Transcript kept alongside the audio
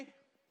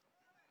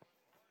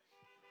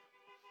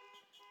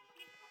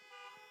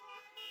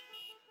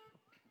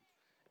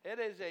It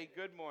is a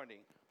good morning.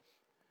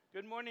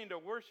 Good morning to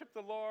worship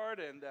the Lord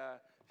and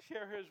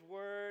share His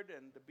Word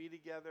and to be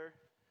together.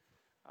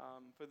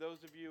 For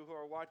those of you who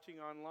are watching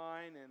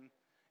online and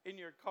in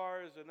your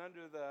cars and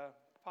under the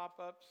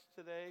pop-ups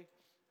today,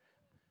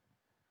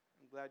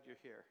 I'm glad you're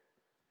here.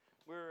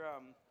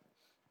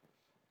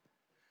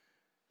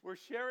 We're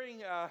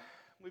sharing.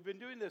 We've been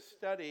doing this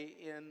study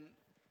in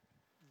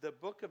the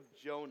book of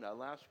Jonah.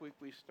 Last week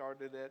we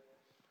started it.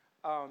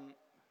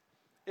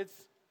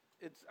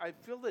 I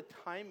feel the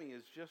timing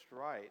is just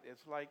right.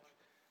 It's like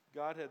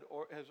God has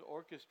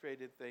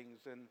orchestrated things.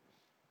 And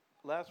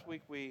last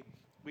week we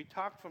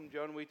talked from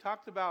Jonah. We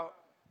talked about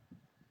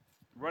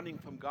running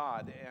from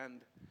God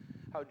and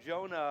how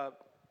Jonah,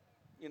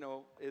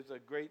 is a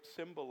great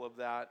symbol of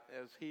that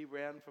as he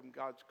ran from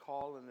God's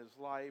call in his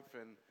life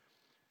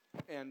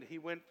and he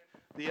went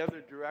the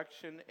other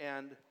direction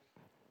and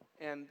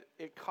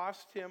it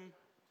cost him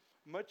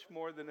much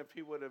more than if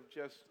he would have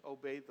just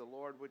obeyed the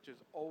Lord, which is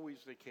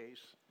always the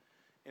case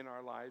in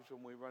our lives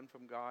when we run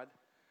from God.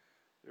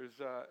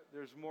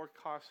 There's more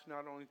cost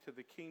not only to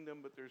the kingdom,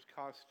 but there's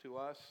cost to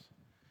us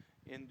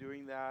in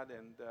doing that,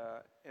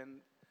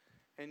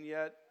 and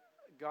yet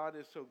God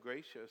is so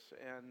gracious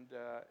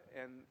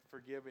and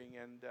forgiving.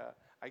 And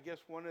I guess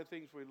one of the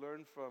things we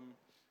learned from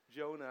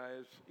Jonah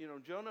is,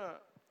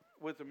 Jonah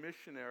was a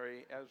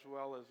missionary as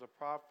well as a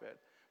prophet,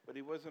 but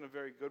he wasn't a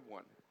very good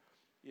one,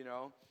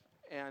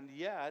 and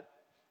yet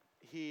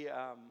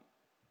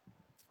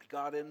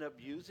God ended up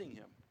using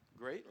him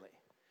greatly.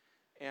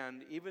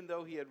 And even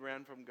though he had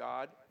ran from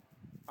God,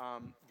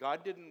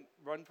 God didn't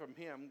run from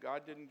him.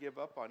 God didn't give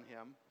up on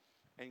him,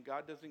 and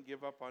God doesn't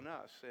give up on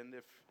us. And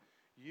if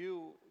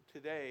you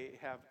today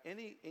have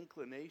any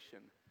inclination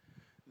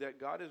that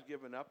God has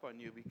given up on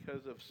you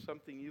because of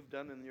something you've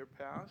done in your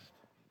past,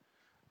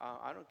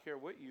 I don't care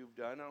what you've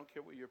done. I don't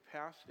care what your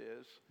past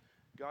is.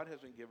 God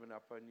hasn't given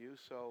up on you,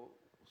 so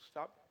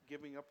stop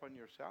giving up on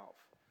yourself.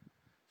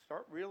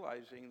 Start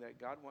realizing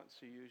that God wants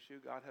to use you.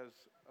 God has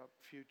a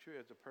future,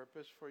 has a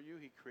purpose for you.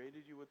 He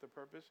created you with a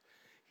purpose.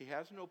 He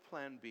has no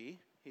plan B.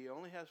 He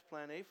only has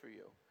plan A for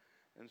you.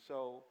 And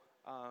so,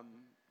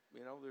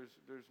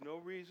 there's no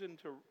reason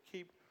to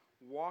keep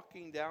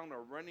walking down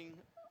or running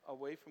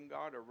away from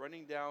God or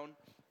running down,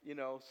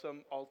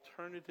 some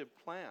alternative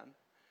plan,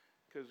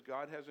 because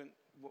God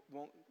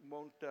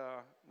won't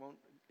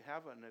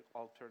have an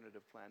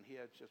alternative plan. He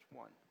has just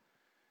one.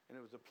 And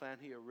it was a plan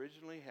he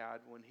originally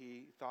had when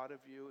he thought of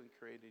you and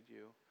created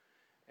you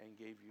and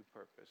gave you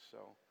purpose.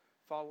 So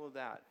follow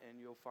that and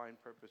you'll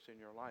find purpose in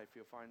your life.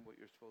 You'll find what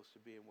you're supposed to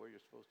be and where you're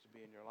supposed to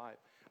be in your life.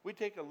 We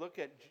take a look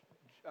at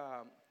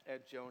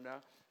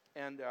Jonah,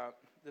 and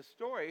the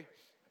story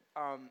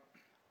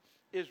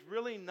is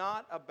really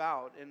not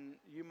about, and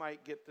you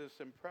might get this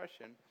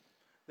impression,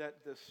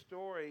 that the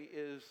story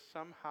is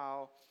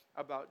somehow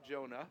about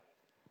Jonah,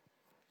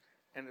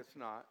 and it's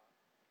not.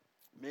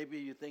 Maybe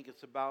you think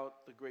it's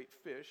about the great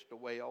fish, the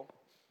whale.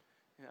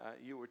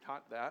 You were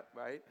taught that,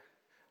 right?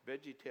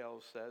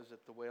 VeggieTales says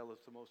that the whale is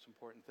the most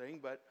important thing,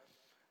 but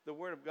the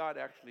Word of God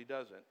actually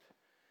doesn't.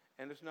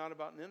 And it's not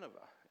about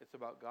Nineveh. It's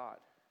about God.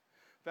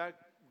 In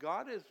fact,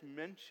 God is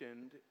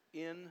mentioned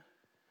in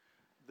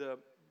the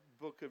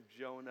book of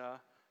Jonah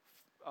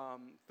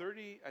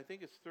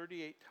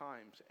 38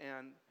 times,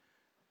 and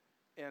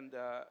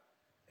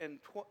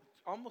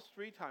almost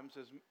 3 times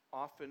as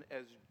often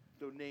as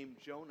the name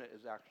Jonah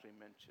is actually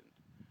mentioned.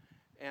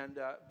 And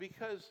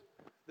because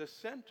the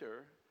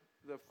center,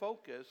 the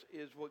focus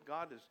is what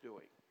God is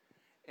doing.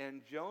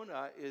 And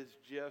Jonah is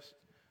just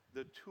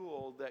the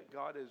tool that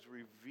God is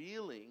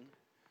revealing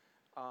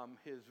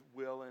his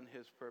will and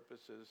his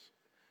purposes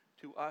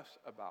to us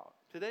about.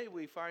 Today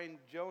we find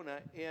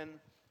Jonah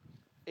in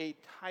a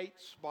tight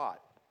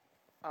spot.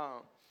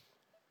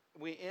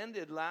 We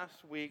ended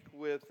last week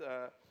with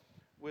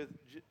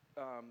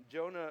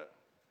Jonah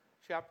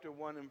chapter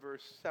 1 and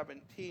verse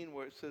 17,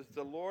 where it says,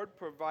 the Lord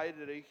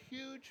provided a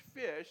huge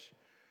fish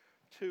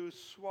to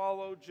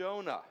swallow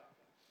Jonah.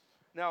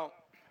 Now,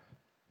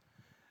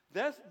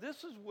 this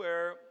is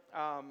where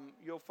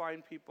you'll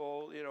find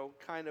people,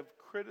 kind of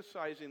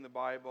criticizing the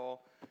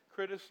Bible,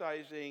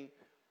 criticizing,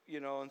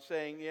 and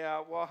saying,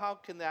 yeah, well, how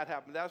can that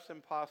happen? That's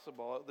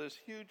impossible. This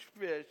huge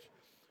fish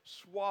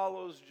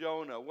swallows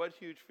Jonah. What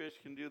huge fish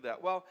can do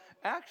that? Well,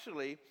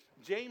 actually,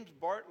 James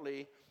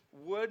Bartley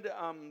would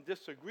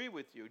disagree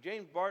with you.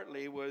 James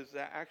Bartley was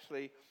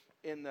actually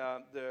in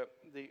the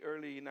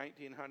early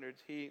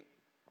 1900s.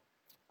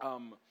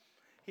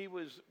 He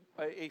was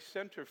a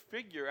center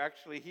figure.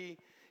 Actually,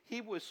 he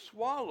was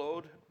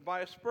swallowed by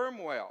a sperm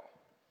whale,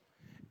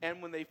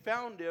 and when they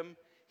found him,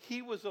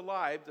 he was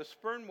alive. The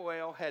sperm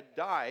whale had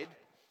died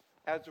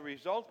as a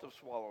result of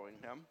swallowing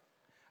him,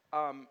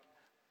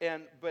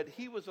 but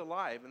he was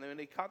alive. And then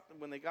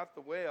when they got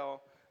the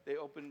whale, they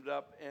opened it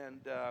up,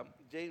 and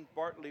James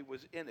Bartley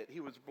was in it. He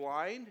was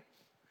blind.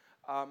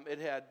 It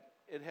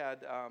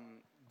had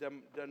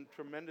done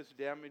tremendous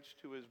damage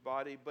to his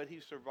body, but he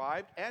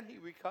survived and he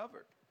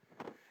recovered.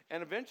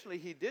 And eventually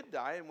he did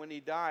die, and when he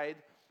died,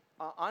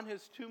 on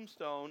his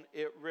tombstone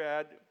it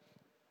read,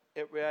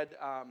 it read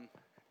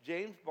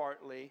James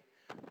Bartley,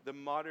 the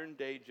modern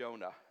day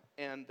Jonah.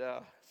 And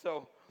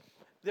so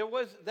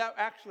that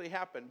actually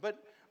happened.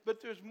 But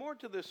there's more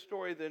to this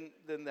story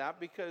than that,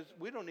 because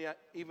we don't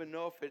even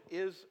know if it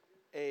is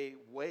a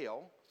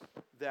whale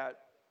that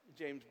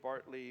James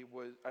Bartley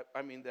was,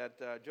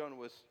 that Jonah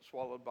was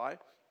swallowed by.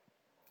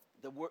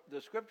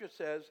 The scripture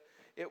says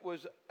it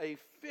was a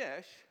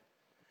fish,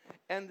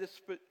 and this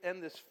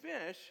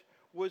fish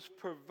was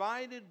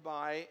provided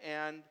by,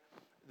 and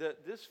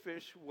this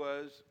fish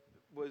was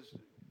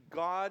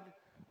God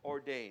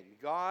ordained.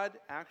 God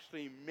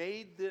actually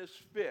made this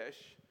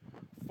fish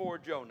for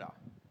Jonah.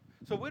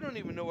 So we don't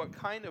even know what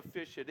kind of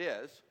fish it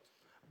is,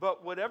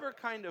 but whatever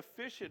kind of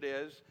fish it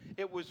is,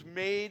 it was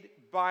made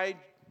by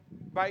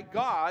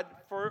God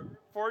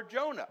for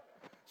Jonah.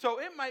 So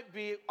it might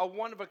be a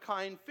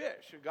one-of-a-kind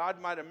fish.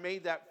 God might have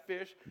made that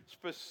fish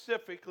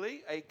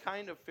specifically, a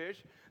kind of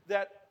fish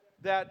that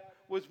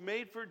was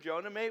made for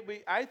Jonah.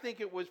 Maybe, I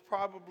think it was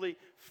probably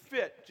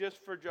fit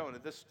just for Jonah.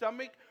 The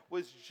stomach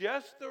was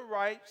just the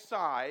right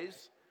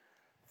size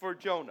for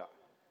Jonah.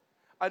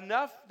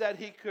 Enough that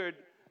he could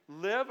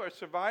live or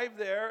survive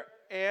there,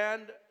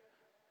 and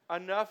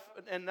enough,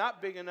 and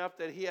not big enough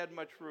that he had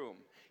much room.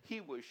 He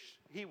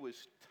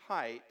was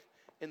tight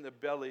in the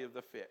belly of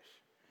the fish.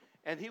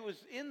 And he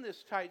was in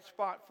this tight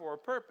spot for a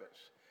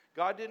purpose.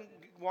 God didn't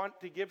want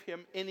to give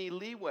him any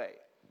leeway.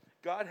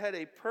 God had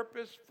a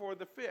purpose for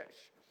the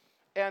fish.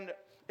 And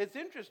it's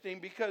interesting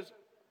because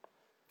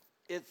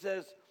it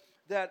says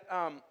that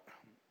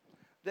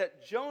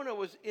that Jonah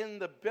was in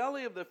the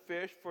belly of the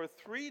fish for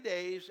 3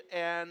 days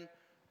and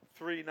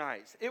 3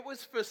 nights. It was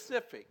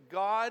specific.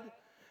 God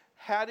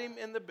had him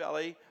in the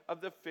belly of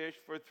the fish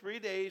for 3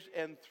 days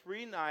and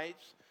 3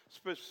 nights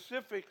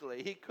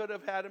specifically. He could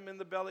have had him in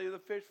the belly of the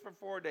fish for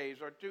 4 days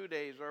or 2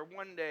 days or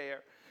 1 day.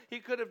 Or he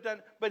could have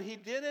done, but he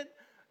didn't.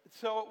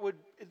 So it would,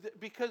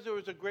 because there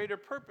was a greater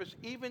purpose,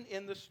 even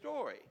in the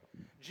story.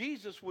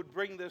 Jesus would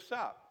bring this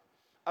up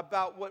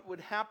about what would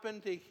happen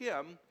to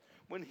him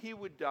when he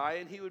would die,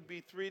 and he would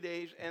be 3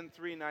 days and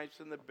 3 nights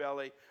in the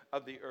belly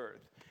of the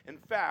earth. In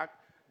fact,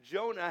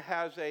 Jonah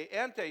has an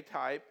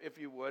antitype, if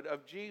you would,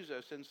 of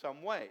Jesus in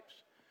some ways.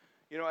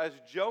 You know, as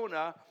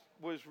Jonah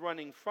was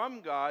running from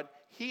God,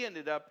 he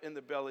ended up in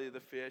the belly of the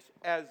fish.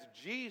 As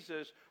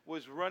Jesus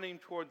was running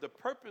toward the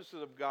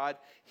purposes of God,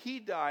 he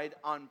died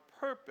on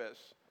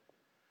purpose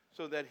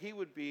so that he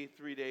would be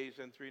 3 days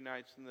and 3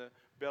 nights in the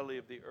belly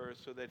of the earth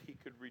so that he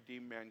could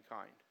redeem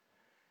mankind.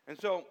 And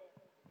so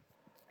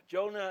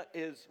Jonah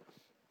is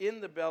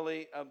in the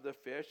belly of the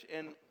fish,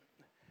 and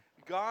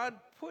God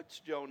puts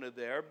Jonah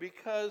there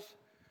because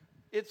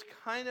it's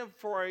kind of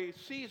for a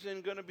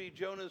season going to be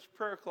Jonah's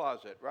prayer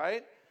closet,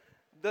 right?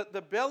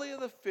 The belly of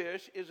the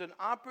fish is an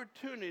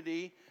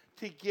opportunity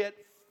to get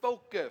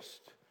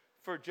focused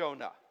for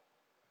Jonah.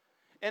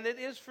 And it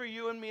is for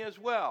you and me as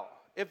well.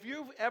 If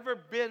you've ever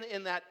been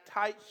in that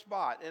tight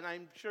spot, and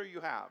I'm sure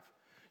you have,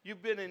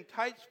 you've been in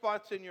tight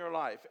spots in your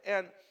life,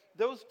 and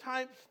those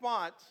tight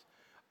spots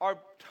are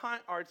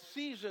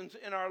seasons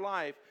in our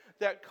life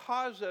that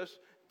cause us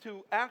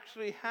to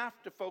actually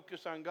have to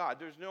focus on God.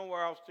 There's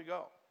nowhere else to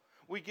go.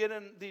 We get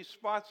in these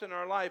spots in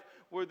our life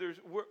where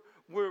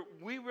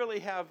we really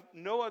have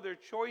no other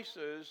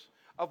choices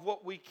of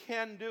what we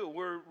can do.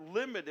 We're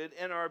limited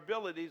in our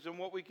abilities and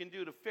what we can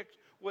do to fix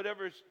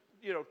whatever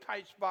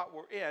tight spot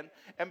we're in.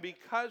 And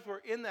because we're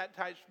in that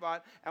tight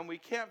spot and we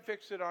can't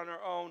fix it on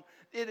our own,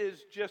 it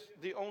is just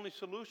the only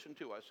solution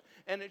to us.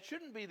 And it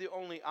shouldn't be the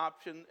only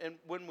option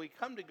when we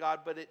come to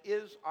God, but it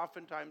is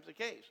oftentimes the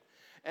case.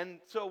 And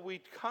so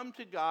we come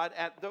to God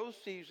at those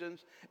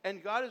seasons,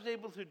 and God is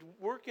able to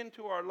work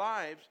into our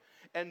lives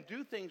and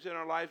do things in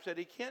our lives that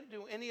he can't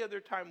do any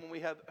other time when we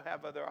have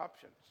other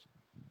options.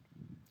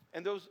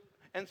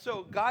 And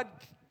so God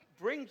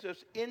brings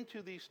us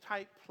into these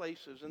tight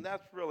places, and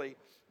that's really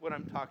what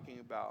I'm talking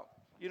about.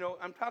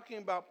 I'm talking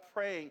about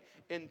praying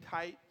in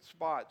tight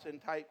spots, in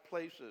tight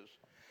places.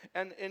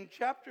 And in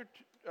chapter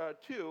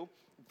 2,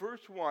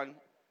 verse 1,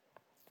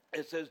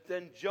 it says,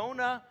 "Then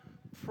Jonah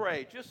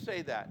prayed." Just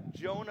say that.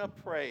 Jonah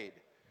prayed.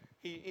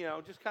 He,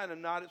 just kind of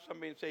nod at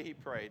somebody and say he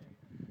prayed.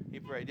 He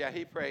prayed. Yeah,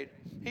 he prayed.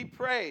 He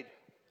prayed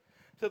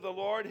to the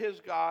Lord his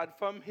God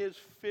from his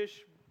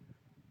fish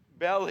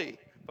belly,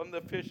 from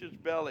the fish's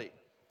belly.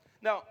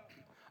 Now,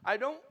 I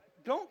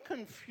don't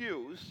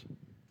confuse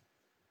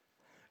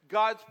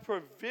God's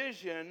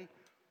provision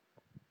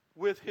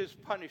with his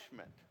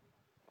punishment.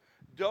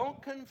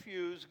 Don't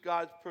confuse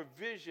God's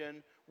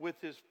provision with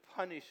his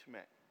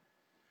punishment.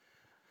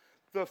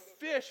 The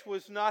fish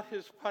was not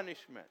his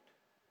punishment.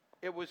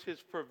 It was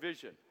his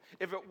provision.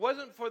 If it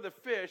wasn't for the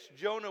fish,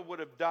 Jonah would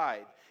have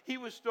died. He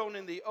was thrown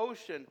in the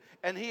ocean,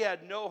 and he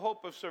had no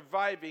hope of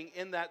surviving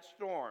in that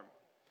storm.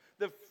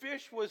 The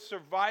fish was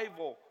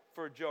survival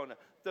for Jonah.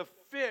 The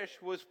fish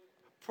was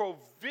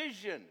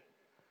provision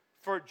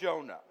for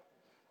Jonah.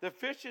 The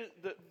fish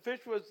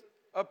was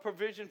a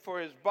provision for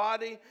his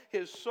body,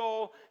 his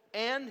soul,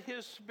 and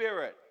his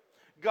spirit.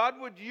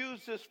 God would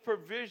use this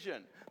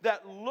provision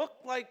that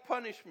looked like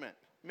punishment,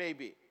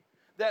 maybe,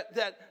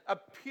 that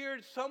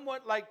appeared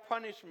somewhat like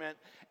punishment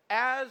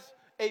as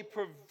a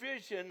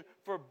provision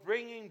for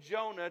bringing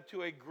Jonah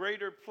to a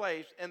greater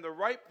place and the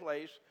right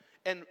place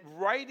and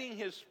righting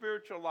his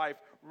spiritual life,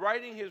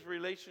 righting his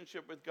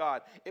relationship with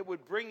God. It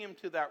would bring him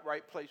to that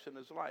right place in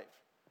his life.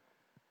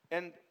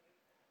 And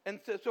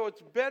so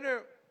it's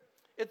better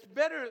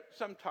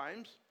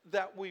sometimes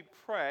that we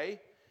pray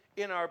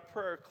in our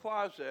prayer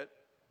closet,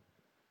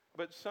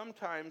 but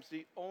sometimes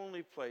the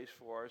only place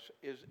for us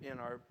is in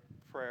our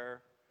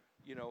prayer,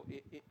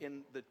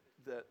 in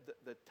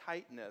the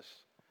tightness,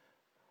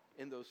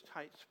 in those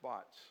tight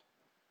spots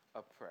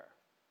of prayer.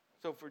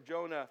 So for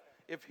Jonah,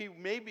 if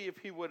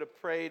he would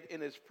have prayed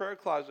in his prayer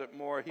closet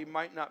more, he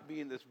might not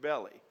be in this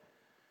belly.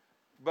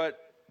 But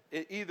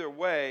either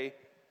way,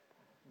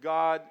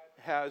 God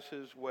has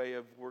his way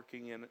of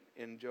working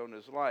in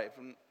Jonah's life.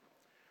 And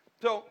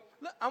so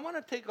I want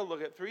to take a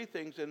look at three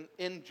things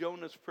in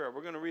Jonah's prayer.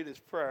 We're going to read his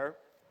prayer.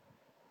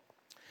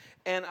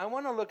 And I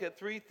want to look at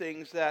three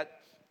things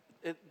that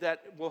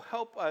will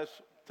help us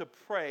to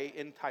pray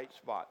in tight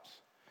spots.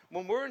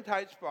 When we're in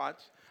tight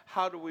spots,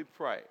 how do we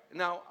pray?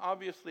 Now,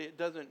 obviously, it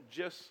doesn't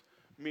just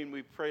mean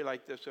we pray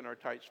like this in our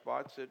tight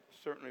spots. It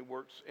certainly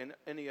works in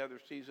any other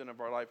season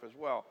of our life as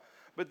well.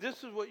 But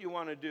this is what you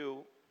want to do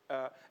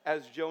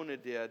as Jonah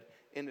did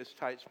in his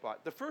tight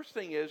spot. The first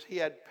thing is he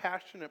had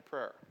passionate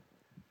prayer.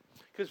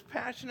 Because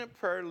passionate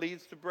prayer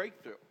leads to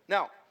breakthrough.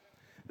 Now,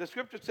 the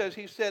scripture says,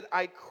 he said,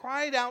 I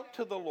cried out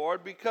to the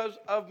Lord because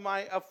of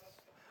my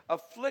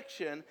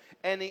affliction,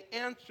 and he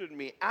answered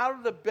me. Out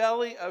of the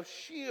belly of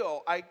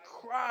Sheol I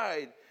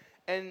cried,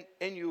 and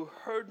you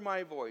heard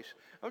my voice.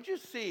 Don't you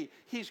see?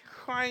 He's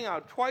crying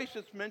out. Twice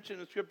it's mentioned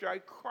in Scripture, I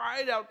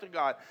cried out to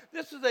God.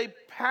 This is a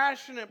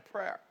passionate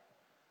prayer.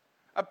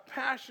 A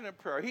passionate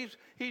prayer.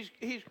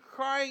 He's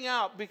crying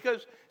out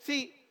because,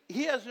 see,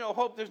 he has no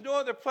hope. There's no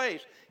other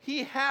place.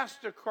 He has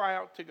to cry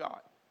out to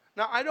God.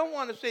 Now, I don't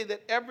want to say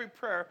that every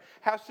prayer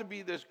has to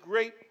be this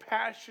great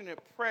passionate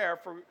prayer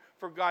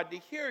for God to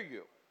hear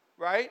you,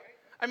 right?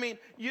 I mean,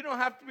 you don't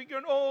have to be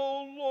going,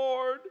 oh,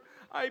 Lord,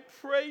 I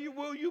pray you,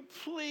 will you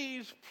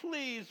please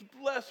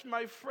bless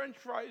my French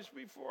fries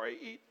before I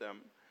eat them.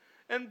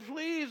 And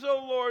please,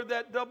 oh Lord,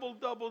 that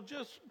double,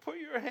 just put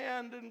your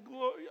hand and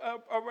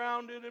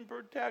around it and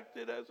protect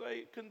it as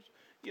I can.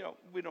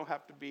 We don't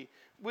have to be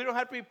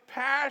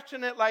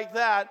passionate like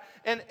that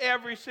in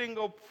every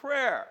single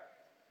prayer.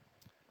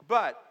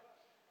 But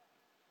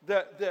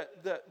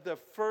the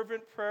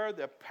fervent prayer,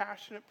 the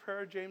passionate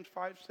prayer, James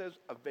 5 says,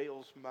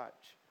 avails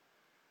much.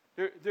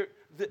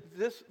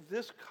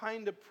 This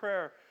kind of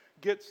prayer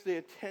gets the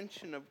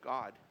attention of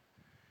God.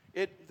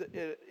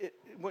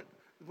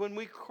 When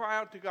we cry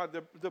out to God,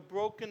 the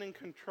broken and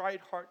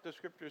contrite heart, the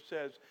scripture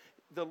says,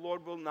 the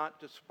Lord will not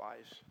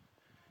despise.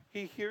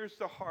 He hears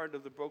the heart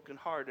of the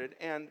brokenhearted,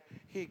 and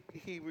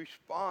he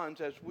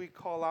responds as we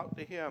call out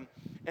to him.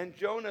 And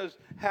Jonah's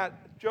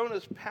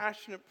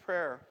passionate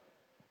prayer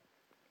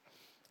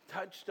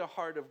touched the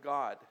heart of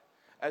God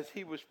as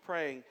he was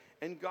praying,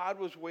 and God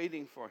was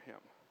waiting for him.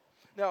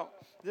 Now,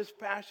 this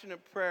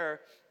passionate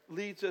prayer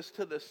leads us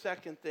to the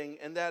second thing,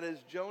 and that is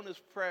Jonah's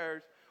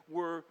prayers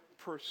were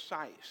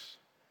precise.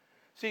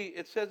 See,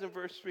 it says in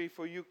verse 3,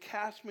 for you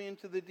cast me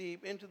into the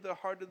deep, into the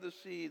heart of the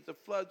seas. The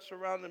flood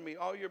surrounded me.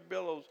 All your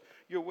billows,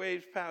 your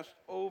waves passed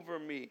over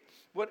me.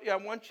 What I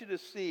want you to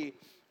see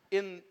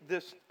in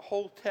this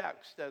whole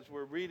text as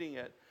we're reading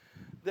it,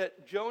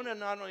 that Jonah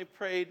not only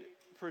prayed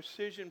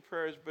precision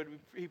prayers, but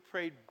he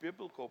prayed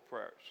biblical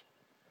prayers.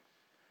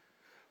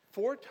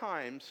 4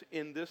 times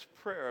in this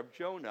prayer of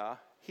Jonah,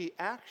 he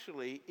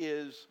actually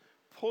is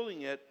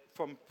pulling it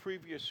from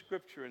previous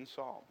scripture in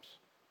Psalms.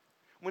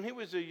 When he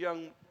was a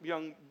young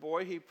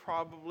boy, he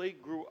probably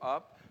grew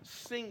up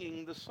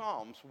singing the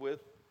Psalms with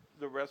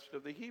the rest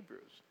of the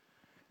Hebrews.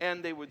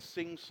 And they would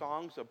sing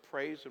songs of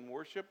praise and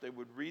worship. They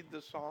would read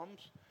the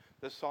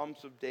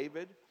Psalms of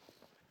David,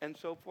 and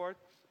so forth.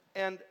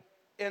 And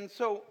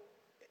so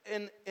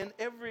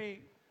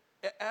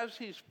as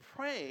he's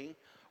praying,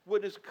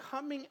 what is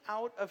coming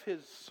out of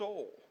his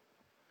soul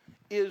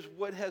is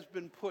what has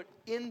been put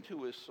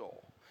into his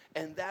soul.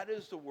 And that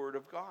is the Word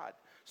of God.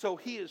 So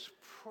he is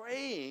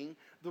praying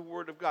the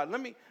Word of God.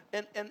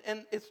 And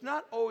it's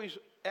not always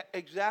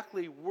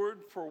exactly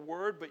word for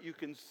word, but you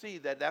can see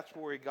that that's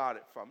where he got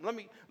it from.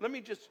 Let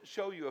me just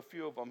show you a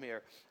few of them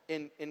here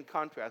in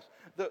contrast.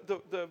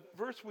 The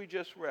verse we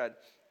just read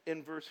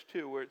in verse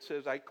 2 where it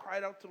says, I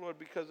cried out to the Lord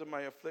because of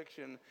my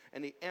affliction,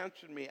 and he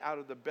answered me out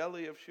of the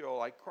belly of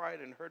Sheol. I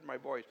cried and heard my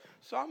voice.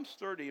 Psalms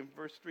 30 in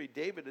verse 3,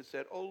 David had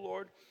said, O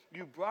Lord,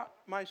 you brought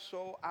my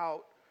soul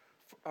up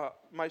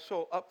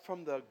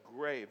from the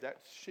grave.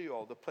 That's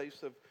Sheol, the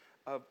place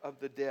of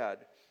the dead.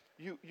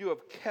 You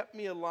have kept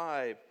me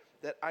alive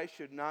that I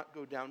should not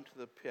go down to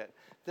the pit.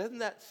 Doesn't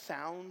that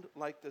sound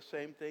like the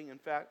same thing? In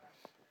fact,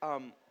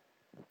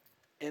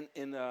 in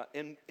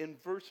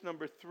verse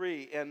number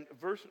 3, and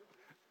verse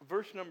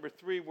number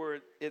 3 where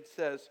it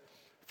says,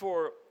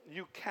 for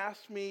you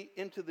cast me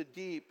into the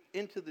deep,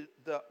 into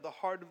the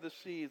heart of the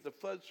seas. The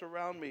floods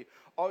surround me.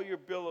 All your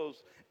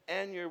billows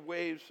and your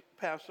waves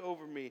pass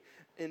over me.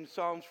 In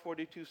Psalms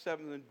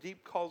 42:7, the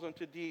deep calls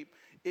unto deep.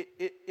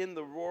 In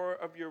the roar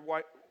of your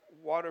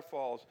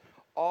waterfalls,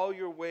 all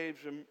your waves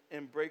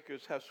and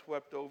breakers have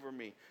swept over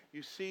me.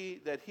 You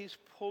see that he's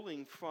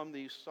pulling from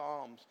these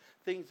Psalms,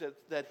 things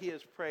that he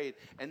has prayed,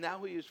 and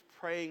now he is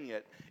praying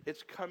it.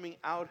 It's coming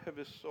out of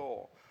his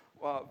soul.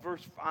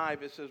 Verse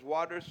 5, it says,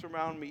 waters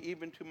surround me,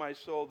 even to my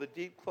soul. The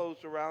deep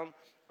closed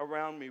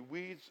around me.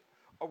 Weeds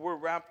were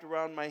wrapped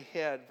around my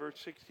head. Verse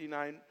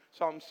 69,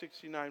 Psalm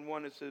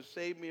 69:1, it says,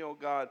 save me, O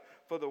God,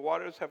 for the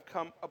waters have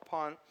come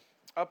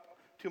up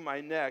to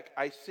my neck.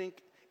 I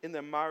sink in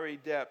the miry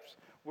depths,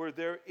 where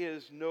there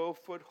is no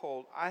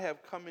foothold. I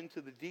have come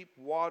into the deep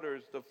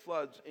waters. The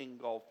floods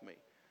engulf me.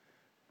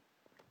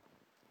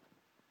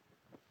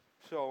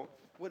 So,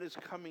 what is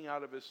coming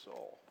out of his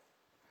soul?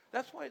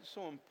 That's why it's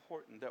so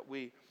important that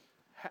we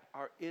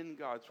are in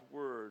God's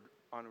Word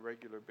on a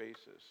regular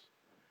basis.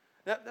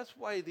 That's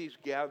why these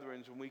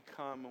gatherings, when we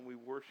come and we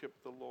worship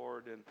the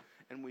Lord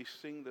and we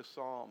sing the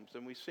Psalms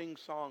and we sing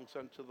songs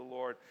unto the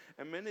Lord.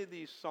 And many of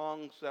these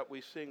songs that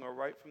we sing are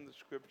right from the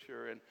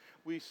Scripture. And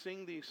we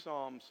sing these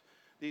songs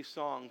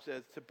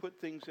as to put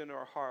things in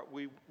our heart.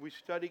 We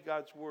study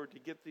God's Word to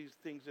get these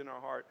things in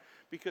our heart.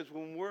 Because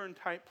when we're in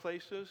tight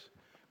places,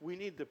 we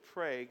need to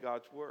pray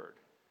God's Word.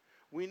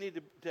 We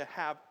need to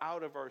have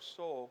out of our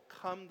soul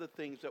come the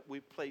things that we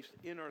placed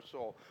in our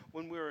soul.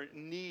 When we're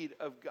in need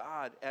of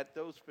God at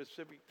those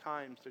specific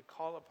times, to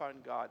call upon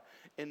God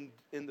in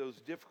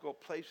those difficult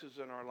places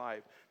in our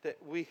life, that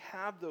we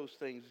have those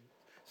things.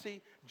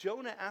 See,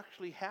 Jonah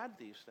actually had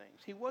these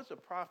things. He was a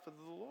prophet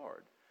of the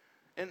Lord.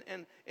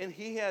 And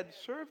he had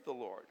served the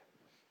Lord.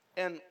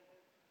 And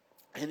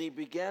he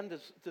began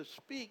to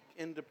speak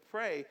and to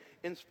pray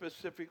in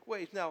specific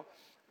ways. Now,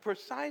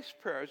 precise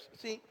prayers,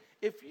 see,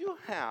 if you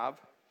have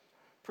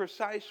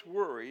precise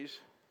worries,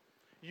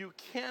 you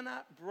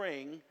cannot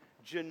bring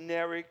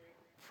generic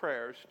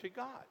prayers to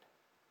God.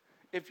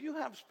 If you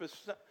have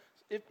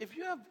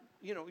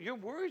your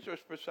worries are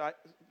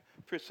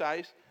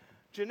precise,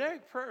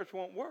 generic prayers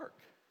won't work.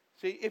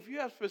 See, if you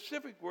have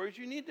specific words,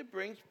 you need to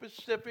bring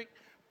specific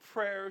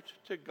prayers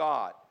to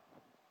God.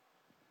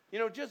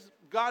 Just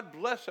God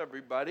bless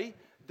everybody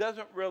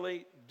doesn't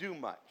really do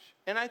much.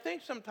 And I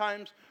think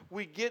sometimes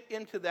we get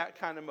into that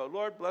kind of mode.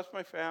 Lord, bless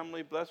my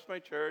family, bless my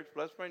church,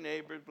 bless my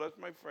neighbors, bless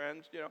my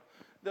friends,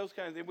 those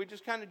kind of things. We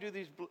just kind of do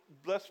these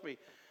bless me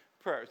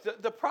prayers.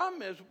 The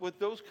problem is with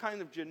those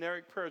kind of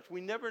generic prayers,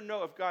 we never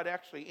know if God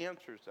actually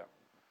answers them.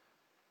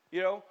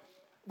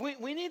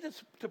 We need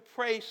to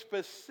pray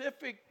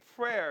specific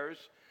prayers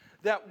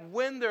that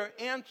when they're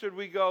answered,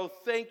 we go,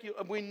 thank you.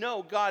 We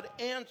know God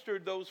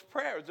answered those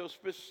prayers, those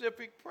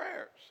specific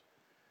prayers.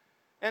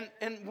 And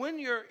when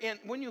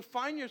you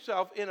find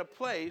yourself in a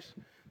place,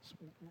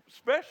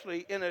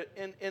 especially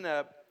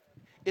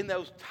in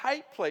those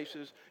tight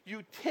places,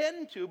 you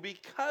tend to,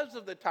 because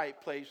of the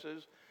tight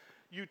places,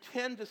 you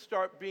tend to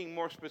start being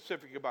more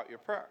specific about your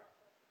prayer.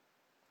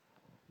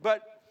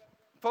 But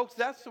folks,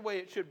 that's the way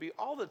it should be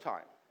all the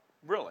time,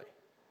 really.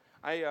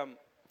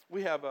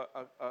 We have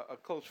a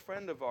close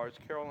friend of ours,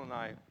 Carol and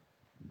I.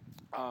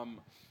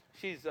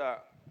 She's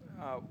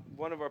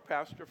one of our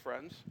pastor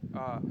friends.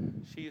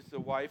 She's the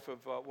wife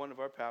of one of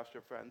our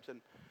pastor friends,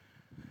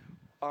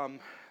 and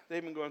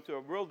they've been going through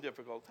a real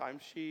difficult time.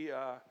 She's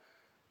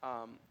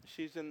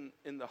in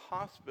the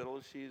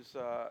hospital.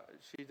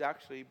 She's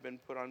actually been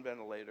put on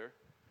ventilator.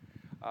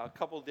 A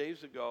couple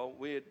days ago,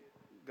 we had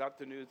got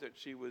the news that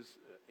she was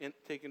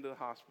taken to the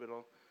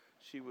hospital.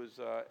 She was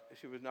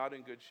not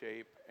in good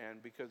shape,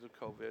 and because of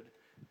COVID,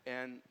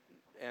 and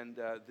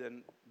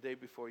then day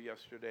before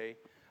yesterday,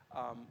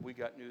 we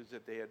got news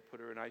that they had put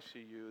her in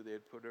ICU. They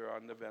had put her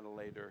on the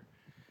ventilator,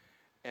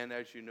 and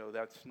as you know,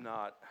 that's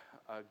not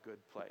a good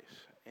place.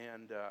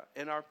 And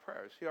in our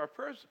prayers,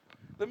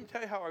 let me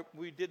tell you how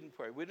we didn't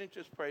pray. We didn't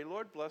just pray,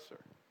 Lord bless her.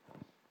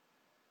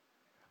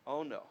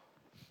 Oh no,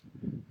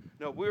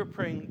 we were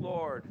praying,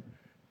 Lord,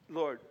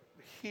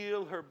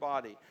 heal her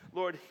body.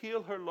 Lord,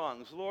 heal her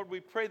lungs. Lord, we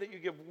pray that you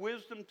give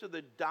wisdom to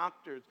the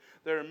doctors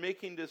that are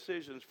making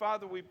decisions.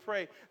 Father, we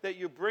pray that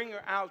you bring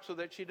her out so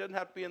that she doesn't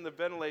have to be in the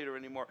ventilator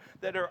anymore,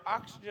 that her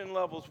oxygen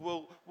levels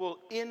will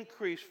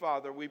increase,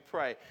 Father, we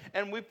pray.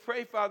 And we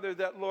pray, Father,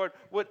 that, Lord,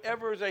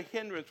 whatever is a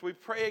hindrance, we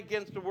pray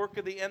against the work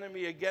of the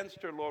enemy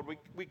against her, Lord.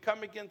 We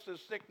come against the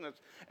sickness,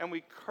 and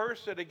we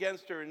curse it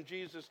against her in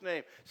Jesus'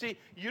 name. See,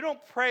 you don't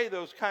pray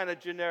those kind of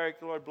generic,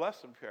 Lord, bless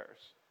them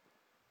prayers.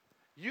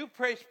 You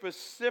pray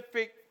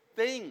specific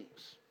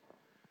things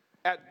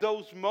at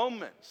those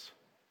moments.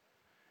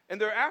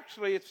 And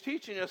it's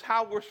teaching us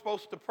how we're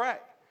supposed to pray.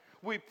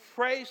 We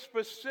pray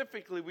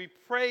specifically. We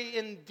pray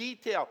in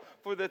detail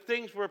for the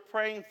things we're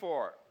praying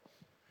for.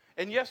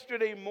 And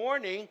yesterday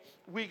morning,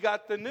 we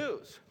got the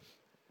news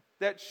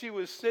that she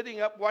was sitting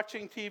up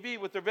watching TV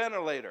with the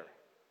ventilator.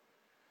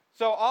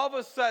 So all of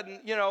a sudden,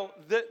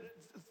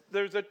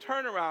 there's a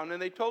turnaround.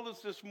 And they told us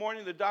this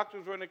morning the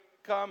doctors were going to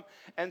come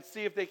and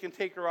see if they can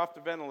take her off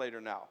the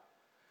ventilator now.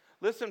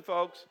 Listen,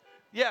 folks,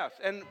 yes,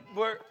 and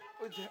we're,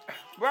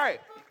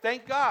 right,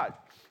 thank God.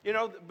 You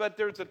know, but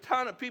there's a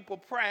ton of people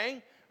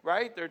praying,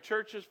 right? There are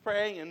churches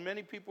praying, and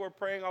many people are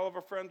praying. All of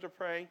our friends are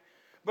praying.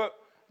 But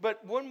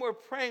when we're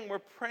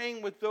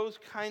praying with those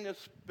kind of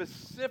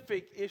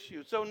specific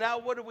issues. So now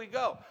where do we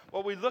go?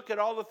 Well, we look at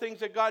all the things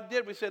that God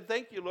did. We said,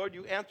 thank you, Lord,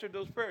 you answered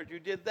those prayers. You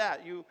did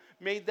that. You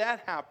made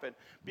that happen.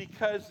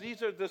 Because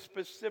these are the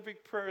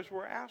specific prayers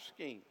we're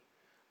asking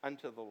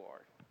unto the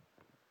Lord.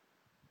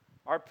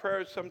 Our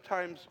prayers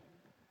sometimes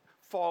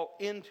fall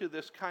into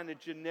this kind of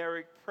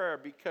generic prayer.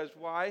 Because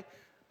why?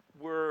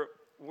 We're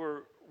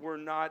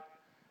not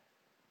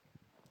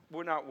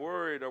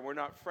worried, or we're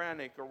not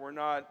frantic, or we're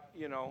not,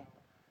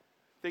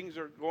 things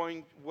are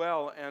going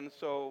well, and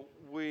so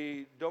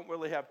we don't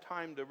really have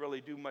time to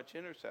really do much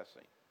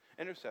intercessory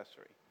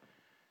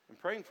and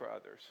praying for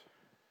others.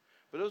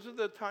 But those are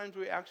the times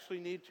we actually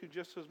need to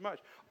just as much.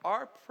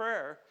 Our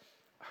prayer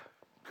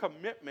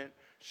commitment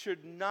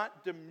should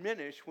not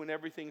diminish when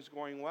everything's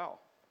going well.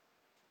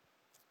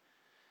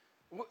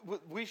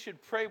 We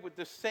should pray with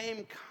the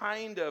same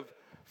kind of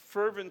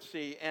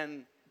fervency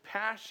and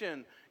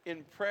passion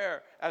in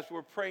prayer as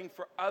we're praying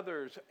for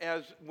others,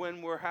 as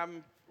when we're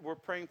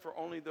praying for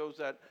only those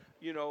that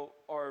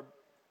are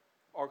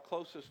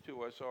closest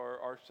to us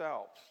or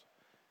ourselves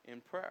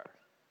in prayer.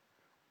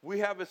 We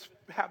have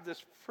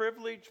this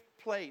privileged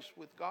place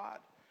with God.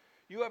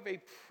 You have a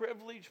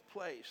privileged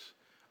place,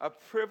 a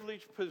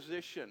privileged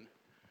position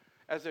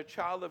as a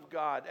child of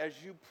God,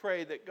 as you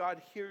pray that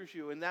God hears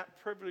you, and that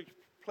privileged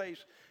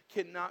place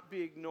cannot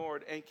be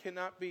ignored and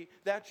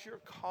that's your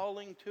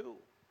calling too.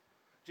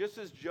 Just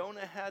as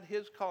Jonah had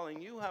his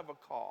calling, you have a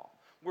call.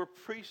 We're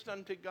priests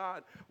unto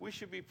God. We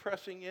should be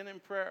pressing in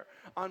prayer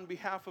on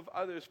behalf of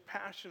others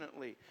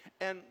passionately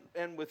and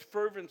with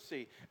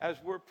fervency as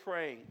we're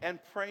praying, and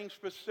praying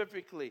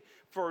specifically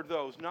for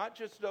those, not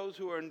just those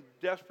who are in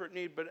desperate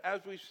need, but as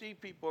we see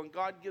people and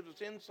God gives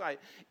us insight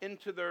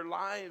into their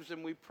lives,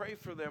 and we pray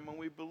for them, and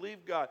we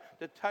believe God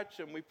to touch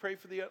them. We pray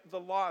for the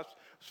lost,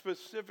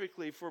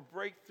 specifically for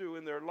breakthrough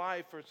in their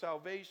life, for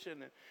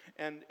salvation,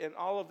 and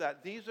all of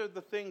that. These are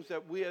the things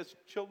that we as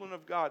children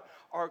of God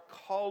are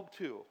called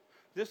to.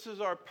 This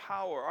is our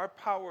power. Our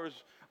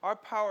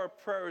power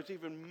of prayer is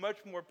even much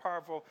more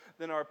powerful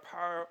than our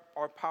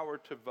power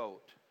to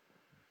vote.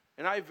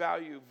 And I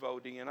value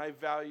voting, and I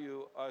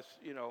value us,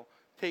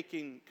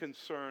 taking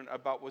concern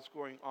about what's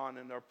going on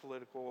in our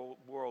political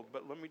world.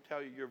 But let me tell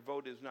you, your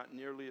vote is not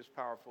nearly as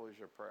powerful as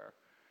your prayer.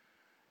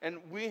 And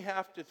we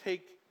have to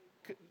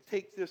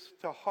take this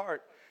to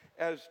heart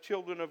as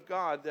children of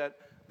God,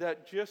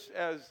 that just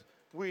as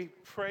we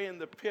pray in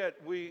the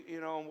pit, we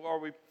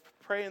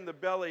pray in the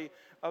belly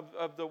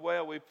of the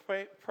whale, we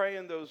pray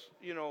in those,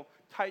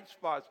 tight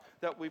spots,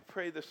 that we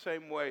pray the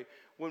same way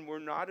when we're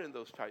not in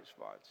those tight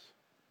spots.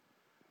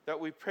 That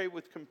we pray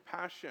with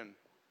compassion.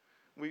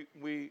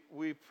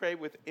 We pray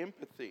with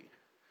empathy.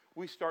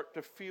 We start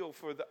to feel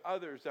for the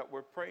others that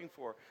we're praying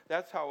for.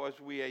 That's how, as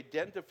we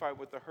identify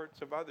with the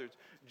hurts of others.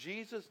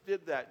 Jesus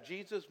did that.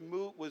 Jesus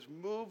was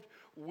moved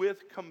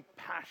with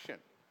compassion.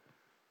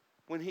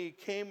 When he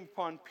came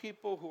upon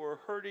people who were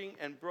hurting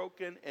and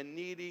broken and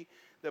needy,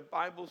 the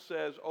Bible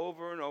says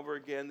over and over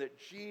again that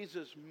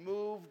Jesus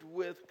moved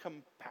with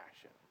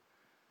compassion.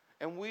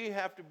 And we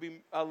have to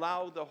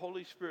allow the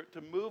Holy Spirit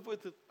to move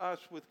with us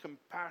with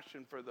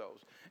compassion for those.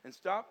 And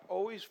stop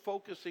always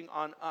focusing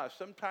on us.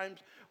 Sometimes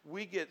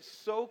we get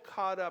so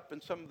caught up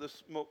in some of the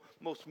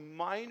most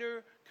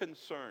minor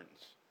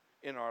concerns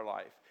in our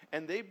life,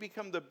 and they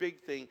become the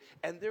big thing.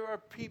 And there are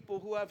people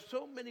who have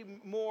so many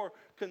more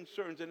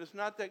concerns, and it's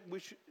not that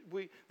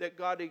that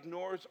God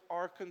ignores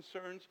our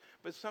concerns,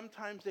 but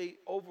sometimes they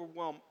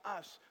overwhelm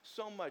us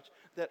so much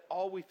that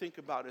all we think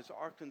about is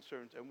our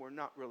concerns, and we're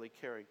not really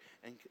caring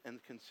and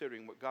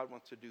considering what God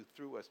wants to do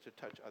through us to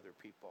touch other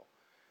people.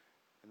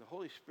 And the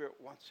Holy Spirit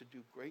wants to do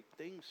great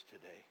things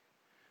today.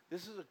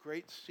 This is a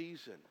great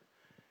season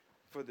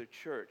for the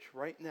church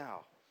right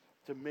now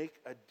to make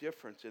a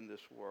difference in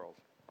this world.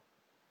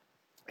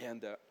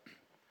 And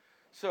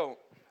so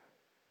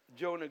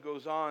Jonah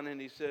goes on and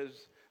he says,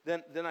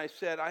 Then I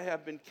said, I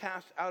have been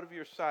cast out of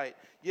your sight,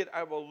 yet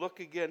I will look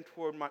again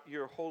toward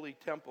your holy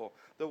temple.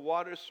 The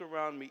waters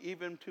surround me,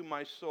 even to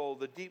my soul.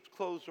 The deeps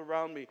close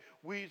around me.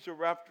 Weeds are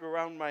wrapped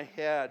around my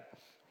head,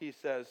 he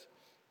says.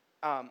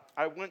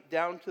 I went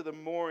down to the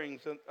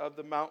moorings of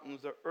the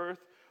mountains. The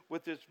earth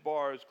with its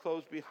bars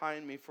closed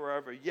behind me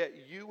forever. Yet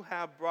you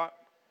have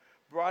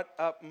brought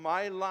up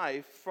my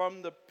life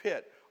from the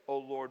pit, O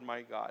Lord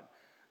my God.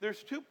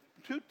 There's two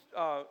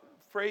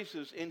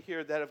phrases in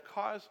here that have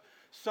caused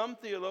some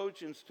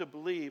theologians to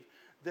believe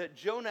that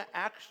Jonah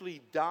actually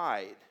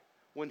died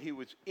when he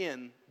was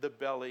in the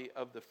belly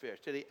of the fish.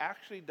 That he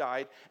actually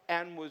died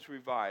and was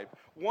revived.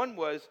 One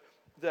was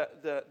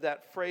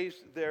that phrase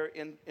there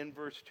in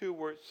verse 2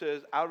 where it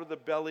says, out of the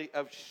belly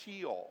of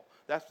Sheol.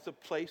 That's the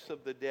place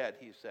of the dead,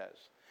 he says.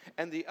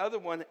 And the other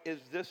one is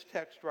this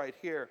text right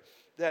here,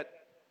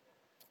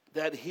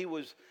 that he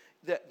was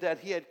that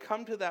he had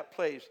come to that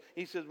place.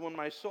 He says, when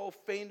my soul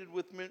fainted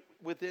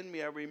within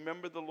me, I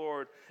remembered the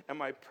Lord, and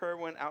my prayer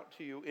went out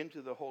to you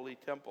into the holy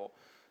temple.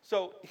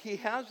 So he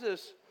has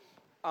this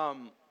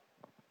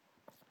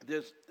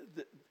the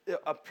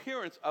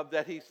appearance of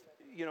that he's,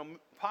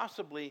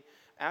 possibly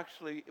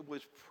actually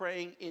was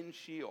praying in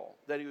Sheol,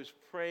 that he was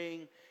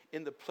praying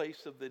in the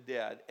place of the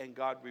dead, and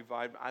God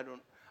revived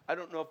him. I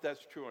don't know if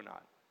that's true or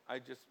not. I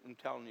just am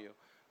telling you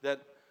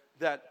that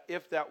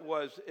if that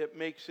was, it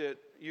makes it,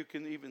 you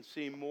can even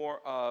see more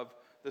of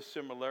the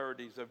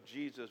similarities of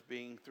Jesus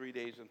being 3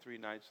 days and 3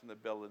 nights in the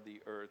belly of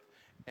the earth,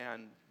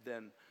 and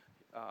then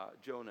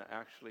Jonah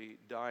actually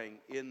dying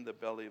in the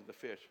belly of the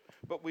fish.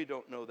 But we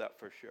don't know that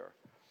for sure.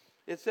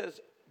 It says,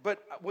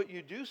 but what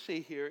you do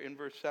see here in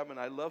verse 7,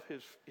 I love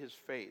his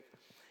faith.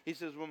 He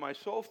says, when my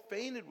soul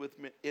fainted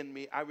in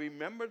me, I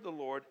remembered the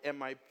Lord, and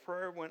my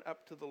prayer went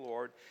up to the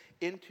Lord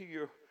into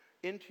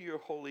your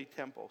holy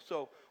temple.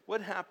 So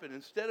what happened?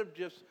 Instead of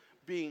just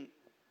being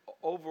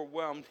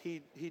overwhelmed,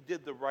 he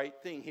did the right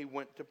thing. He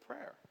went to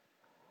prayer.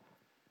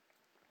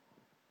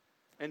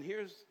 And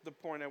here's the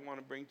point I want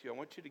to bring to you. I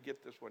want you to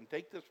get this one.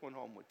 Take this one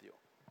home with you.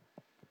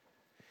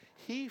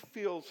 He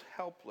feels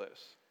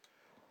helpless,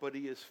 but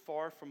he is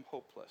far from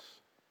hopeless.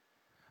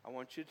 I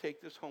want you to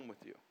take this home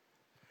with you.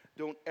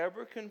 Don't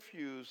ever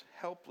confuse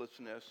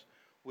helplessness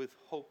with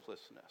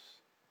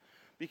hopelessness.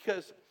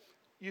 Because,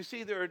 you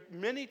see, there are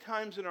many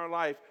times in our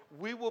life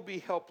we will be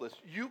helpless.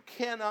 You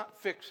cannot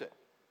fix it.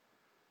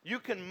 You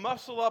can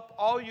muscle up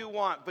all you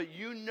want, but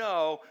you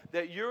know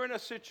that you're in a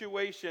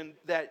situation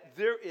that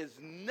there is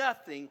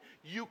nothing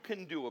you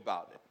can do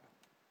about it.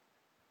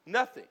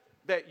 Nothing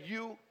that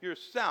you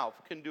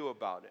yourself can do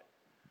about it.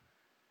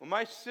 Well,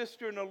 my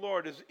sister in the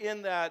Lord is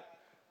in that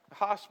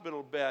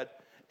hospital bed,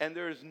 and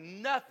there is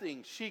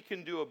nothing she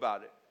can do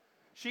about it.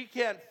 She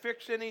can't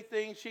fix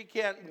anything. She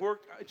can't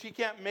work. She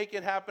can't make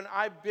it happen.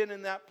 I've been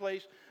in that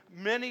place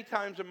many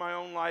times in my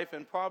own life,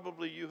 and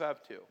probably you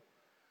have too.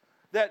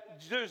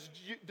 That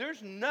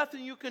there's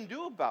nothing you can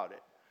do about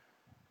it.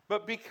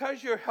 But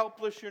because you're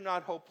helpless, you're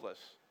not hopeless.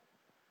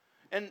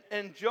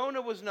 And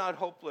Jonah was not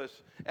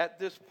hopeless at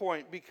this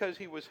point because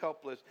he was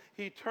helpless.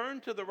 He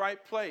turned to the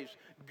right place.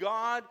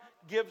 God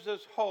gives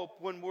us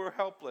hope when we're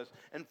helpless.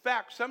 In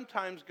fact,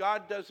 sometimes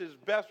God does his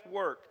best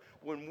work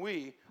when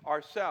we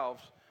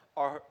ourselves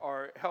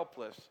are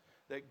helpless.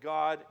 That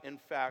God, in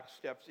fact,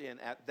 steps in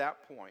at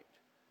that point.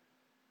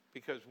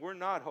 Because we're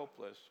not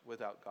hopeless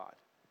without God.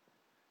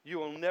 You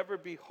will never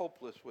be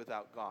hopeless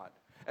without God.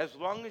 As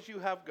long as you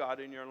have God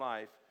in your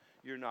life,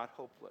 you're not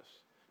hopeless.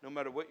 No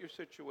matter what your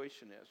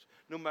situation is.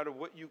 No matter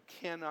what you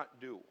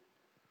cannot do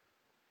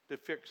to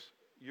fix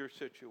your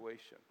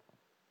situation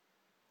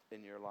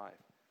in your life.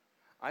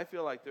 I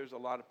feel like there's a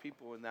lot of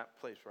people in that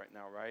place right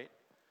now, right?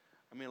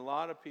 I mean, a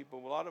lot of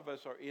people, a lot of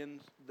us are in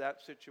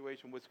that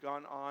situation. What's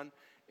gone on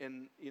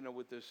in,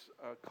 with this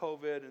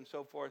COVID and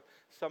so forth.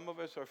 Some of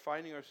us are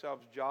finding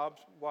ourselves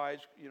jobs-wise,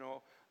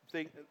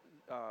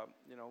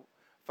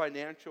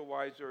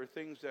 financial-wise, there are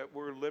things that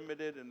we're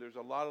limited, and there's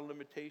a lot of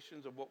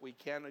limitations of what we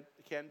can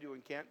do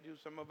and can't do.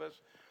 Some of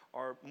us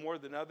are more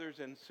than others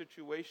in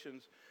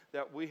situations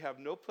that we have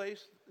no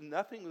place,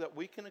 nothing that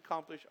we can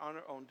accomplish on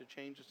our own to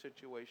change the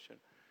situation.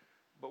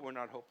 But we're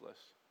not hopeless.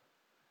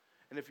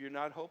 And if you're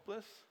not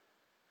hopeless,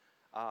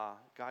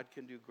 God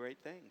can do great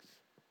things.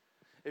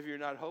 If you're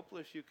not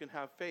hopeless, you can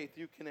have faith.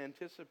 You can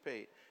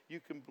anticipate. You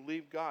can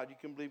believe God. You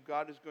can believe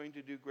God is going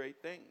to do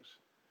great things.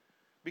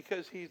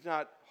 Because he's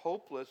not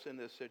hopeless in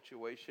this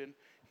situation,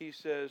 he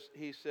says,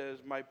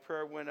 my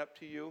prayer went up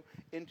to you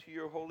into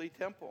your holy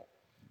temple.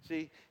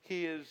 See,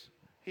 he is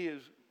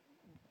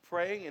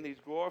praying and he's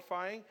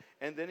glorifying,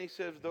 and then he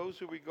says, those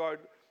who regard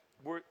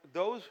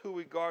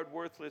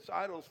worthless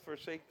idols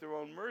forsake their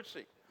own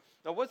mercy.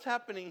 Now, what's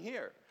happening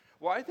here?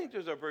 Well, I think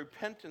there's a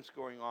repentance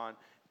going on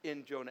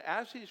in Jonah.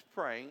 As he's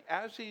praying,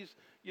 as he's,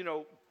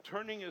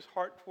 turning his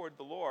heart toward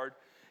the Lord,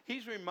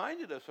 he's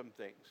reminded of some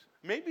things.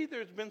 Maybe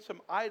there's been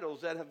some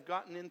idols that have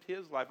gotten into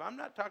his life. I'm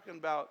not talking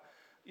about,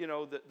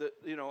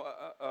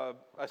 a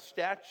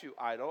statue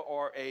idol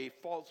or a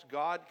false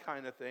god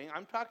kind of thing.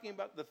 I'm talking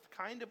about the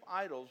kind of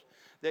idols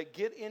that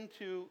get in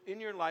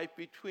your life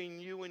between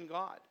you and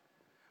God.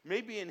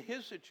 Maybe in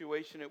his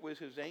situation it was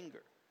his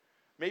anger.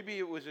 Maybe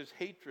it was his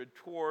hatred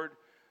toward,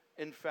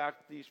 in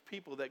fact, these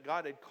people that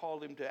God had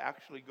called him to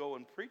actually go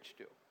and preach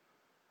to.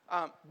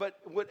 But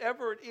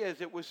whatever it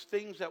is, it was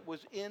things that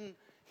was in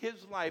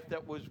his life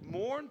that was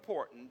more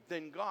important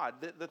than God.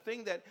 The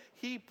thing that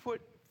he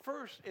put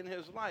first in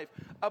his life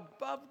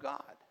above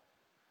God.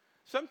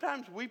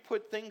 Sometimes we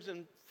put things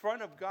in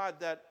front of God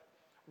that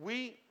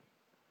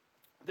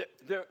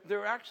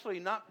they're actually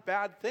not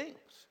bad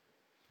things.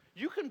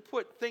 You can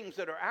put things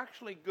that are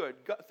actually good,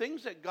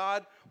 things that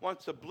God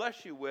wants to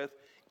bless you with,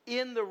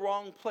 in the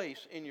wrong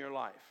place in your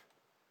life.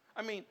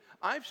 I mean,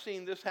 I've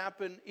seen this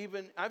happen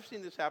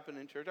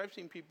in church. I've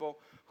seen people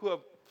who have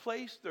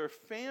placed their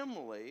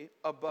family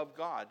above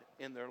God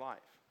in their life.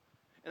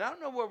 And I don't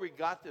know where we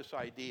got this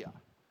idea,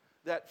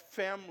 that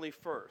family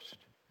first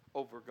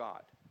over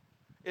God.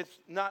 It's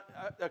not,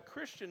 a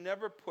Christian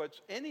never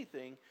puts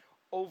anything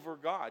over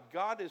God.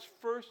 God is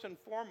first and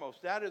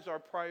foremost. That is our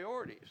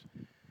priorities.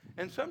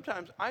 And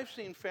sometimes I've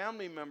seen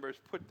family members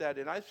put that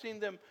in. I've seen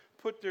them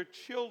put their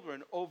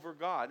children over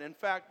God. In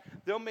fact,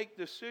 they'll make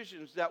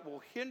decisions that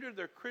will hinder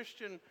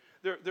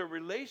their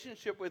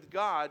relationship with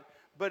God,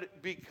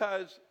 but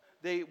because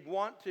they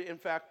want to, in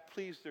fact,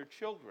 please their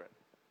children.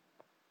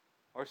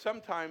 Or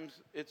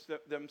sometimes it's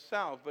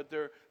themselves, but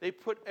they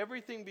put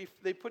everything,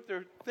 they put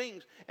their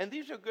things, and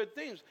these are good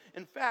things.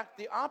 In fact,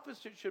 the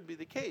opposite should be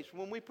the case.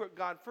 When we put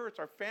God first,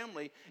 our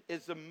family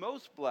is the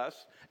most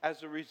blessed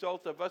as a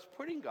result of us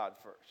putting God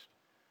first.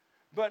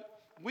 But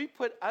we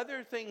put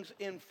other things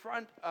in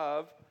front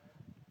of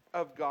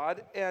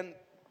God, and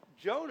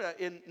Jonah,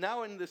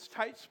 now in this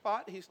tight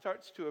spot, he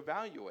starts to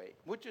evaluate,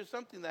 which is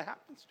something that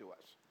happens to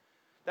us.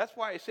 That's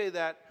why I say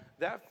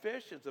that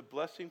fish is a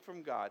blessing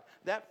from God.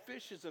 That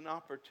fish is an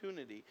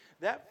opportunity.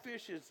 That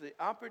fish is the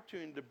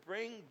opportunity to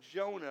bring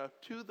Jonah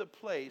to the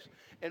place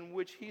in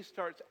which he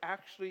starts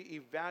actually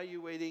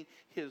evaluating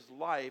his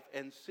life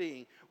and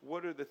seeing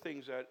what are the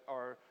things that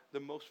are the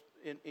most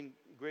in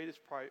greatest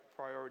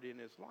priority in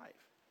his life.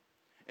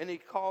 And he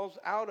calls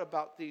out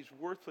about these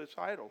worthless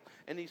idols.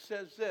 And he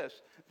says this,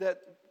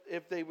 that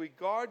if they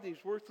regard these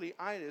worthless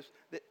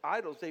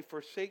idols, they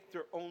forsake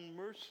their own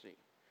mercy.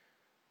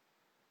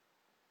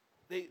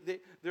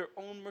 Their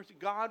own mercy.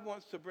 God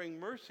wants to bring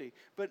mercy,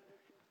 but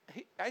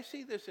I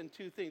see this in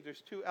two things.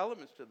 There's two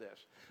elements to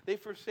this. They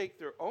forsake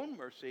their own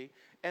mercy,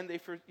 and they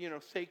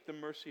forsake the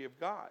mercy of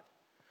God.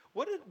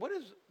 What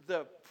is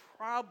the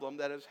problem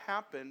that has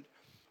happened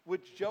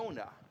with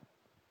Jonah?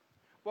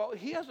 Well,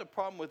 he has a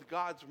problem with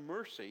God's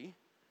mercy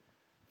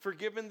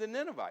forgiving the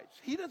Ninevites.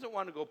 He doesn't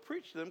want to go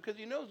preach to them because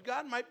he knows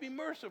God might be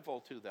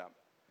merciful to them.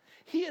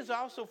 He has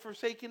also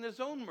forsaken his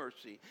own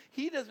mercy.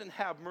 He doesn't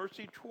have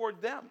mercy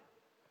toward them.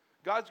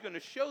 God's going to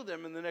show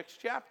them in the next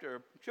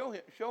chapter, show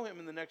him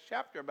in the next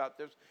chapter about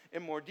this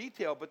in more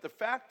detail. But the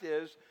fact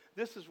is,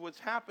 this is what's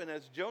happened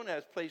as Jonah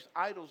has placed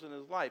idols in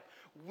his life.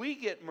 We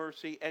get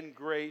mercy and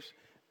grace.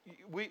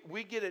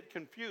 We get it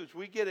confused.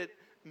 We get it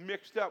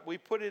mixed up. We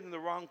put it in the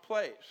wrong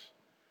place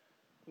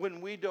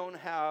when we don't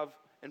have,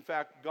 in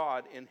fact,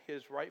 God in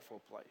his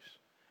rightful place.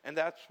 And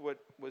that's what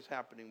was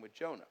happening with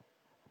Jonah.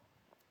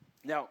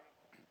 Now,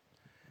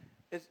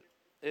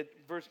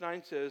 verse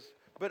 9 says,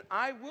 "But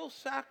I will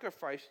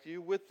sacrifice to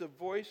you with the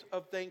voice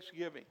of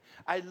thanksgiving."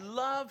 I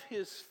love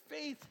his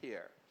faith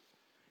here.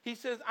 He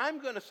says, I'm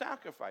going to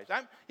sacrifice.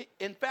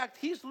 In fact,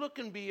 he's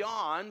looking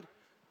beyond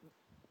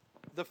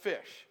the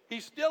fish.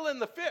 He's still in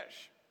the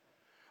fish,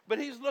 but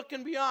he's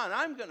looking beyond.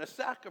 I'm going to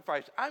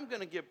sacrifice. I'm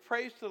going to give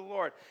praise to the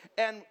Lord.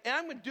 And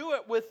I'm going to do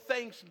it with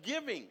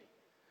thanksgiving.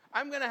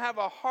 I'm going to have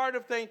a heart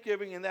of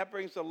thanksgiving, and that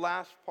brings the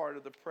last part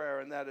of the prayer,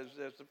 and that is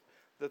this.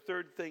 The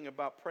third thing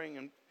about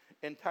praying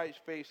in tight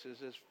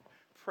spaces is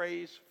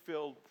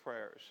praise-filled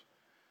prayers.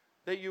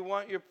 That you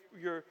want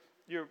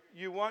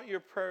your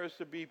prayers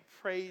to be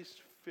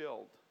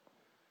praise-filled.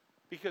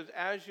 Because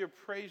as you're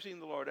praising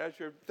the Lord, as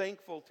you're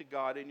thankful to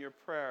God in your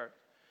prayer,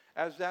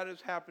 as that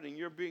is happening,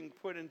 you're being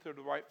put into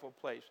the rightful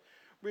place.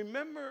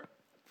 Remember,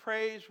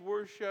 praise,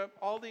 worship,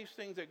 all these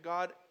things that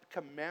God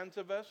commands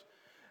of us,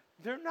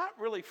 they're not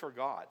really for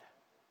God.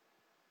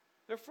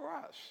 They're for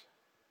us.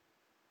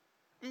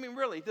 I mean,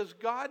 really, does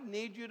God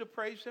need you to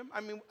praise him?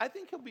 I mean, I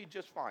think he'll be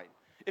just fine.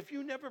 If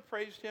you never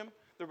praised him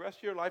the rest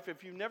of your life,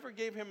 if you never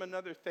gave him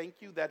another thank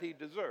you that he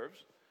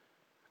deserves,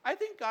 I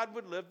think God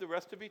would live the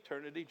rest of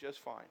eternity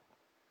just fine.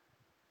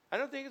 I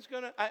don't think it's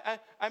going to,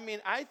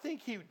 I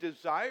think he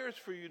desires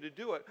for you to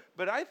do it,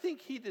 but I think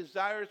he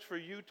desires for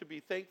you to be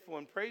thankful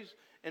and praise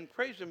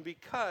him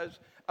because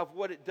of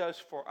what it does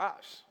for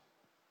us.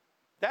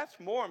 That's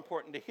more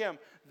important to him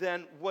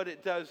than what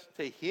it does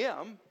to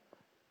him.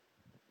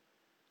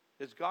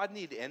 Does God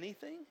need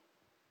anything?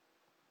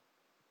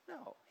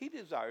 No. He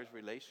desires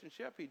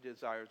relationship. He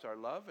desires our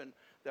love, and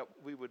that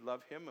we would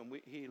love him, and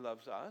he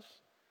loves us.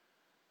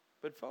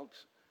 But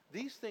folks,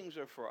 these things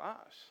are for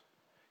us.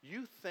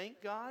 You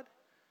thank God.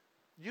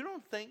 You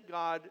don't thank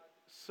God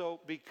so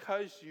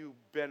because you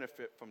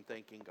benefit from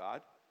thanking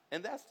God.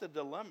 And that's the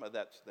dilemma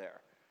that's there.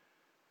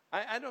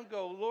 I don't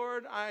go,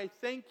 Lord, I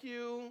thank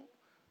you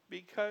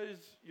because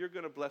you're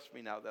going to bless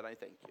me now that I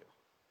thank you.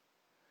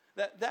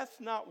 That's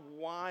not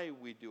why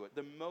we do it.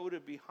 The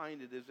motive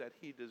behind it is that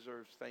he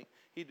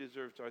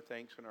deserves our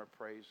thanks and our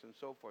praise and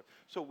so forth.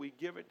 So we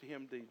give it to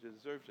him that he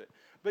deserves it.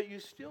 But you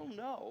still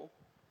know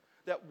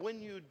that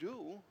when you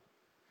do,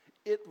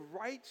 it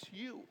rights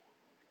you.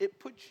 It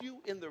puts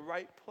you in the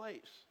right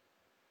place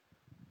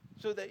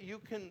so that you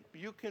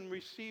can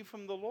receive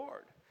from the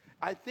Lord.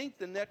 I think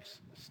the next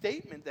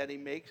statement that he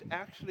makes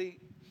actually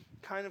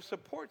kind of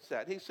supports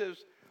that. He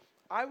says,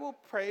 I will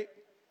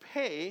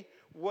pay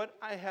what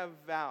I have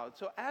vowed.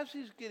 So as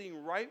he's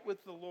getting right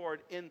with the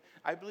Lord,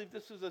 I believe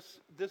this is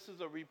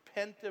a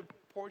repentive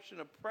portion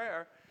of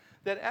prayer,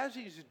 that as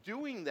he's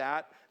doing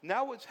that,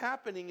 now what's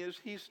happening is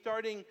he's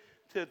starting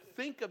to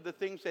think of the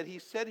things that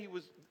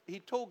he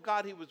told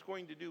God he was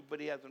going to do,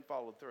 but he hasn't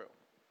followed through.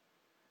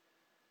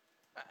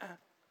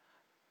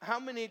 How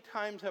many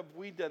times have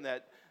we done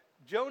that?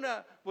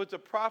 Jonah was a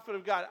prophet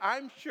of God.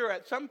 I'm sure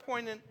at some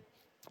point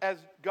as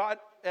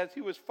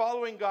he was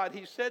following God,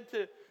 he said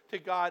to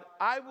God,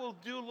 I will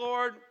do,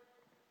 Lord,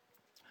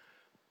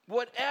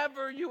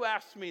 whatever you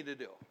ask me to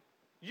do.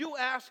 You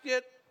ask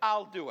it,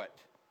 I'll do it.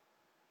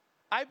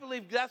 I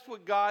believe that's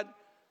what God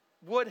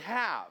would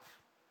have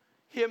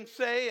him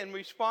say and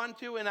respond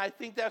to, and I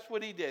think that's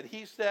what he did.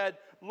 He said,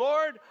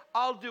 Lord,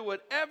 I'll do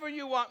whatever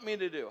you want me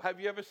to do. Have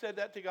you ever said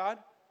that to God?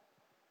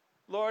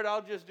 Lord,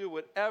 I'll just do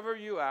whatever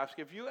you ask.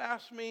 If you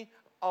ask me,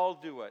 I'll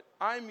do it.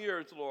 I'm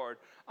yours, Lord.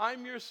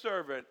 I'm your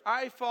servant.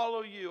 I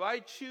follow you. I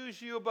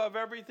choose you above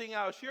everything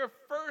else. You're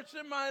first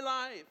in my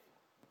life.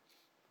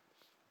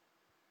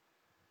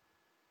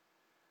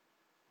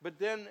 But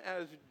then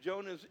as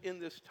Jonah's in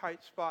this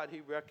tight spot,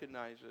 he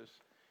recognizes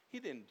he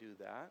didn't do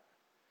that.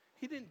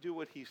 He didn't do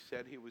what he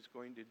said he was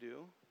going to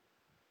do.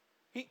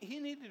 He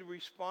needed to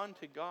respond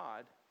to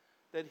God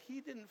that he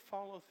didn't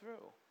follow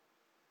through.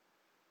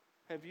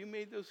 Have you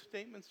made those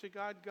statements to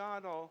God?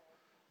 God, I'm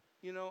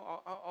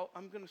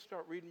going to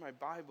start reading my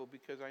Bible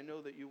because I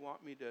know that you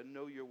want me to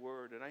know your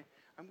word, and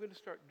I'm going to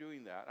start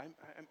doing that.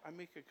 I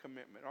make a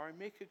commitment, or I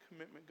make a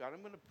commitment, God.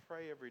 I'm going to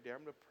pray every day.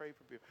 I'm going to pray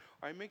for people.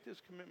 Or I make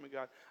this commitment,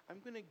 God. I'm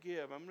going to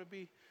give. I'm going to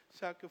be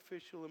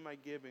sacrificial in my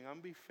giving.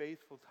 I'm going to be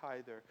faithful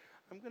tither.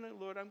 I'm going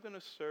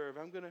to serve.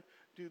 I'm going to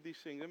do these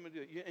things. I'm going to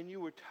do it. And you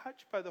were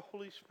touched by the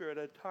Holy Spirit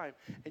at a time,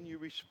 and you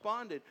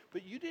responded,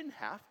 but you didn't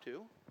have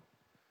to,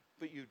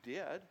 but you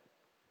did.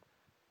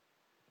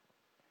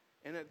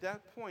 And at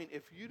that point,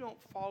 if you don't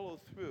follow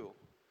through,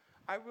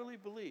 I really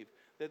believe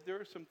that there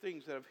are some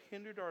things that have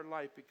hindered our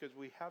life because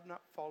we have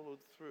not followed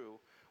through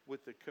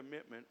with the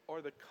commitment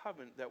or the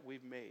covenant that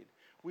we've made.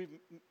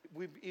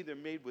 We've either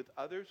made with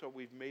others or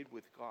we've made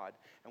with God.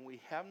 And we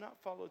have not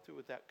followed through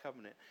with that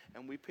covenant.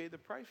 And we pay the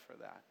price for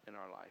that in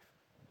our life.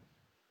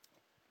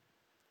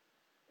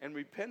 And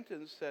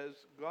repentance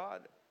says,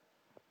 God,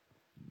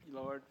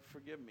 Lord,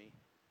 forgive me.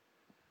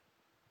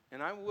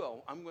 And I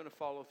will. I'm going to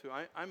follow through.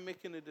 I'm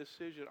making a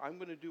decision. I'm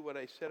going to do what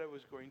I said I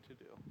was going to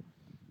do.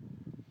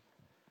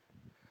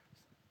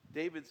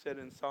 David said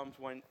in Psalms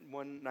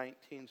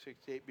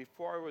 119:68,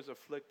 before I was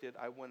afflicted,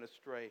 I went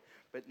astray,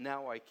 but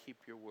now I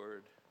keep your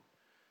word.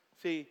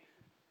 See,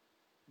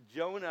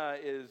 Jonah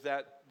is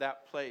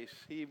that place.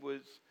 He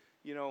was,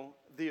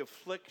 the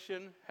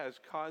affliction has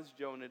caused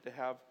Jonah to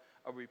have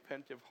a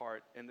repentive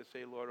heart and to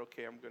say, Lord,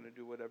 okay, I'm going to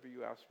do whatever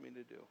you ask me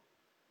to do.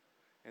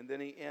 And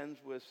then he ends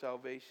with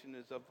salvation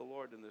is of the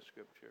Lord in the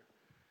scripture.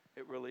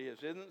 It really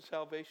is. Isn't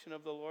salvation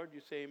of the Lord? You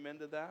say amen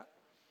to that?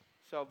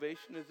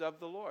 Salvation is of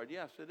the Lord.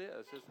 Yes, it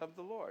is. It's of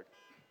the Lord.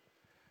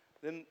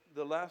 Then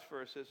the last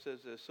verse, it says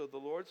this. So the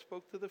Lord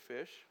spoke to the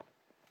fish.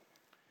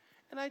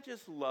 And I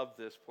just love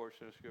this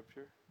portion of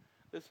scripture.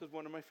 This is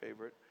one of my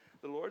favorite.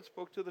 The Lord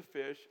spoke to the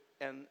fish,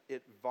 and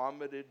it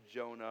vomited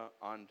Jonah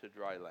onto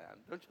dry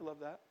land. Don't you love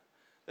that?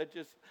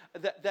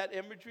 That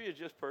imagery is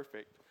just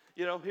perfect.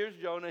 Here's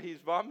Jonah.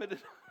 He's vomited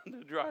on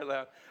the dry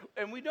land.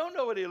 And we don't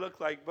know what he looked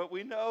like, but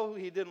we know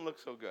he didn't look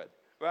so good,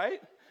 right?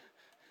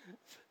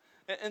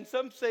 And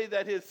some say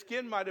that his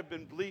skin might have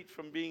been bleached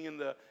from being in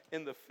the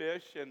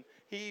fish. And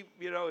he,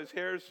 his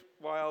hair's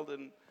wild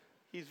and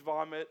he's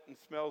vomit and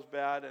smells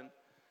bad.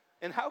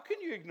 And how can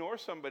you ignore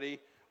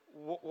somebody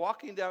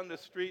walking down the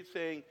street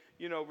saying,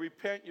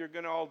 repent, you're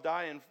going to all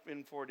die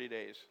in 40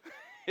 days?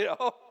 You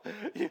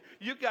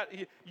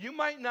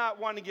might not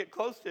want to get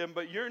close to him,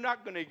 but you're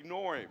not going to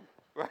ignore him,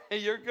 right?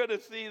 You're going to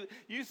see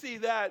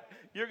that,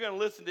 you're going to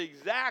listen to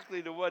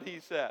exactly to what he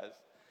says.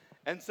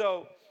 And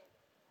so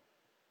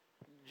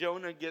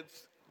Jonah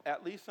gets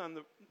at least and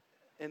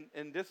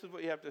this is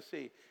what you have to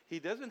see. He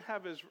doesn't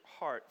have his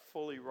heart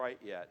fully right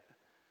yet,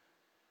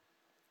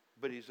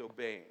 but he's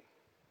obeying.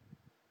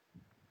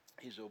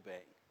 He's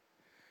obeying.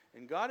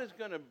 And God is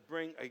going to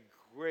bring a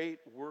great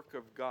work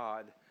of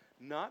God,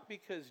 not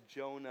because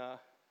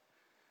Jonah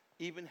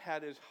even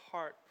had his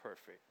heart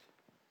perfect,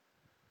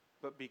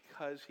 but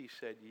because he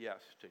said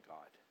yes to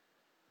God.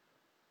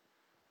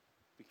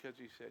 Because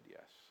he said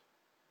yes.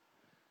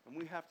 And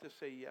we have to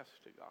say yes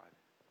to God.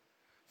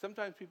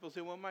 Sometimes people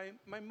say, well,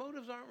 my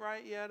motives aren't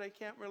right yet. I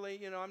can't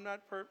really, I'm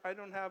not I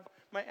don't have,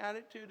 my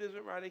attitude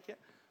isn't right. I can't.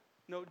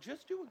 No,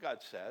 just do what God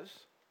says.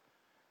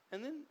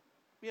 And then,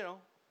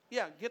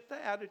 get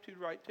the attitude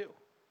right too.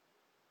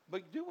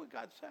 But do what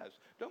God says.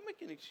 Don't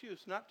make an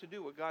excuse not to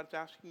do what God's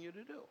asking you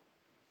to do,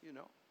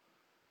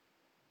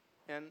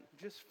 And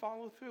just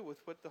follow through with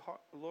what the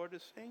Lord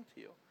is saying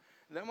to you.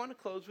 And I want to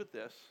close with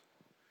this.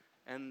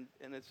 And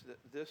it's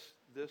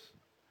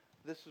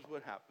this is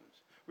what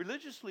happens.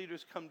 Religious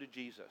leaders come to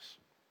Jesus.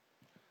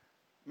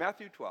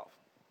 Matthew 12.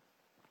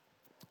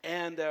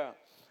 And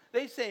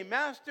they say,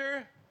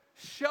 Master,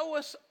 show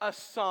us a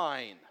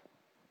sign.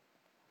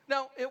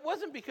 Now, it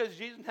wasn't because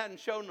Jesus hadn't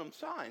shown them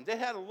signs. They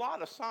had a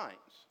lot of signs.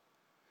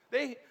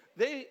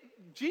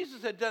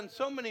 Jesus had done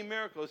so many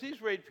miracles.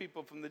 He's raised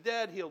people from the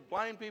dead, healed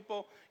blind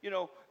people,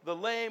 the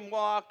lame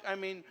walk. I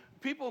mean,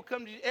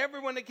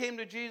 everyone that came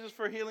to Jesus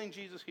for healing,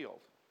 Jesus healed.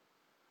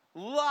 A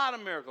lot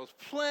of miracles,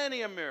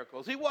 plenty of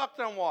miracles. He walked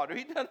on water.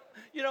 He done,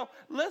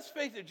 let's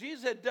face it,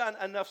 Jesus had done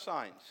enough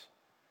signs.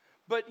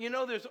 But you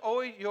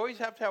always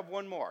have to have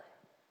one more.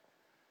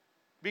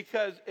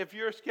 Because if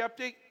you're a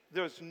skeptic,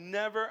 there's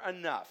never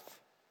enough.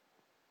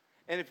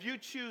 And if you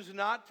choose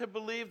not to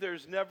believe,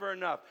 there's never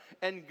enough.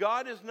 And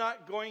God is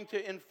not going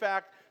to, in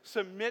fact,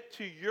 submit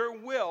to your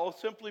will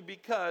simply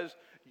because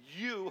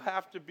you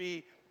have to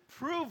be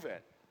proven.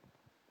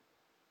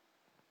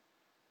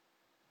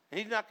 And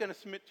he's not going to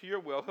submit to your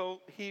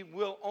will. He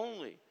will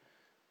only.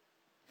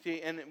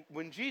 See, and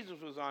when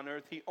Jesus was on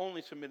earth, he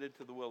only submitted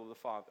to the will of the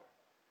Father.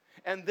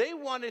 And they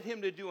wanted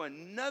him to do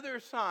another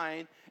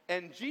sign,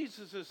 and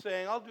Jesus is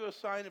saying, I'll do a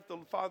sign if the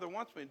Father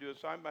wants me to do a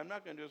sign, but I'm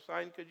not going to do a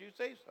sign because you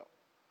say so.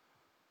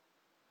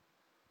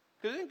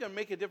 Because it ain't going to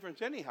make a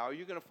difference anyhow. Are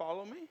you going to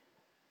follow me?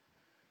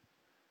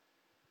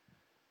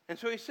 And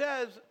so he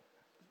says,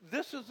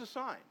 this is the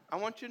sign. I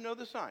want you to know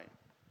the sign.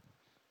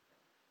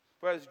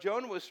 For as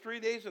Jonah was 3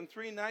 days and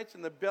 3 nights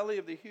in the belly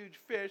of the huge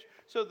fish,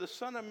 so the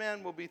Son of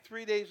Man will be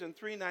 3 days and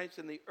 3 nights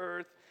in the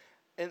earth,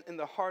 in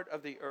the heart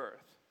of the earth.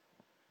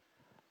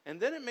 And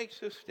then it makes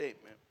this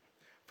statement.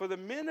 For the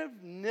men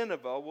of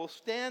Nineveh will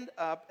stand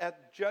up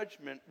at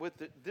judgment with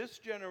this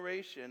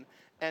generation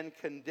and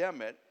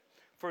condemn it.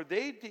 For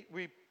they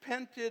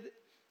repented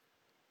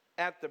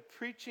at the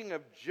preaching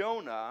of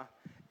Jonah,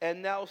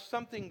 and now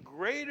something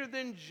greater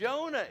than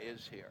Jonah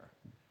is here.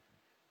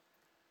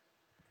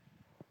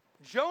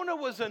 Jonah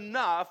was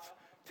enough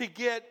to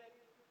get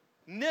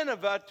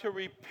Nineveh to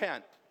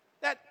repent,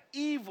 that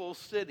evil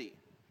city.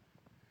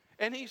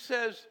 And he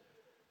says,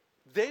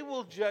 they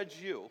will judge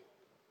you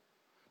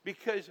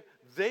because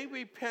they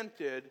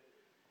repented,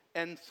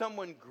 and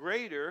someone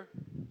greater,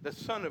 the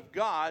Son of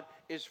God,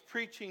 is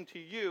preaching to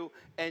you,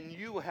 and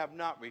you have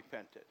not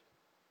repented.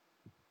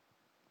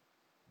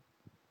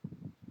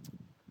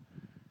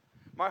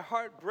 My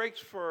heart breaks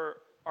for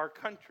our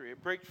country.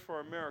 It breaks for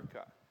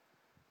America.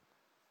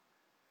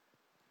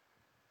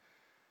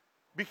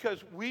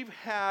 Because we've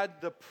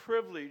had the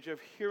privilege of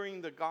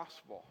hearing the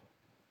gospel.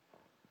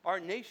 Our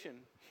nation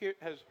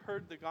has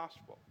heard the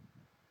gospel.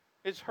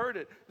 It's heard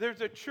it.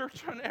 There's a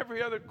church on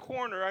every other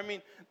corner. I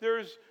mean,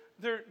 there's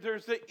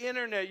the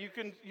internet.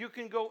 You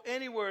can go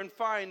anywhere and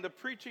find the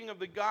preaching of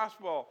the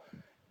gospel.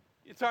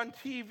 It's on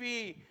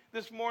TV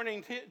this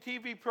morning.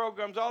 TV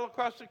programs all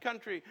across the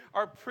country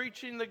are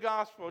preaching the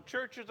gospel.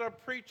 Churches are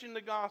preaching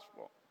the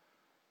gospel.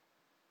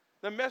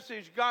 The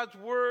message, God's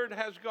word,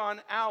 has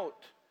gone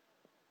out.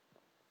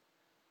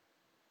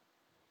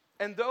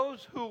 And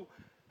those who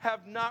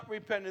have not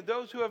repented,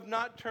 those who have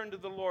not turned to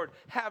the Lord,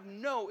 have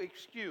no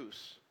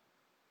excuse.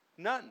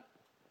 None.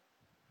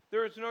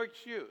 There is no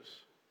excuse.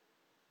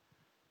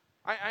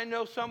 I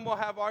know some will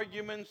have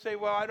arguments, say,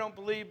 well, I don't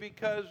believe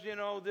because,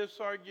 this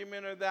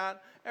argument or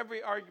that.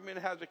 Every argument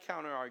has a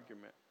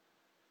counter-argument.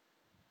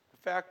 The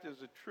fact is,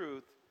 the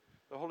truth,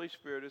 the Holy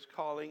Spirit is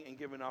calling and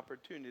giving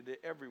opportunity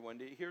to everyone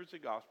that hears the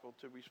gospel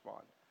to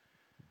respond.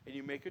 And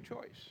you make a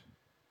choice.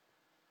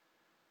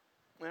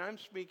 And I'm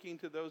speaking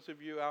to those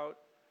of you out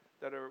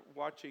that are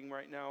watching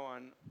right now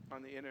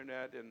on the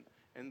internet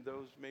and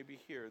those maybe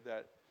here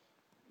that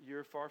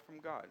you're far from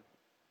God.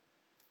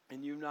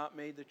 And you've not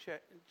made the choice.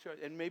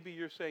 And maybe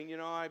you're saying,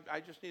 I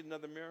just need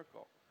another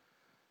miracle.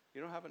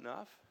 You don't have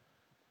enough?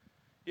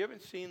 You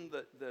haven't seen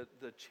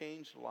the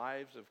changed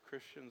lives of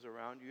Christians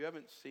around you. You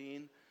haven't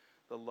seen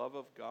the love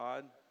of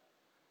God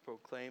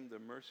proclaimed, the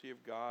mercy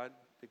of God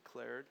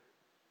declared,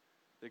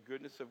 the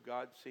goodness of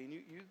God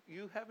seen.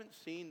 You haven't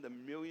seen the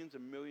millions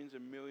and millions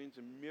and millions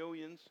and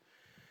millions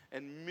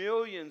and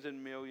millions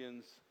and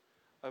millions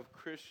of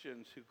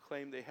Christians who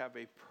claim they have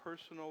a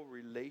personal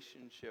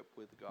relationship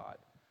with God.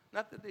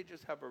 Not that they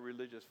just have a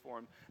religious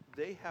form.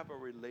 They have a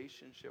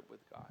relationship with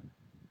God.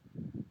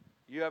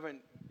 You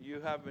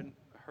haven't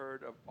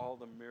heard of all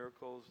the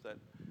miracles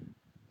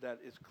that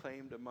is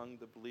claimed among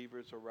the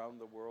believers around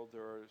the world.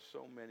 There are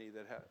so many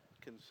that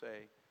can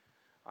say,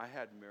 I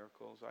had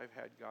miracles. I've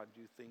had God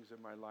do things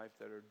in my life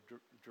that are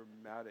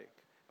dramatic.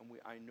 And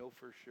I know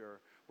for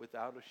sure,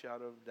 without a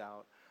shadow of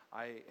doubt,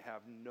 I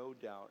have no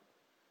doubt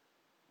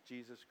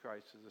Jesus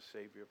Christ is the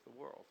Savior of the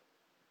world.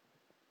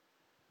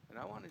 And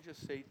I want to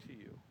just say to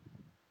you,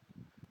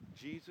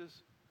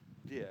 Jesus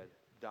did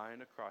die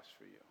on a cross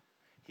for you.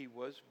 He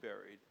was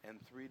buried, and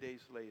 3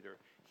 days later,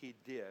 he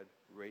did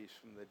raise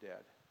from the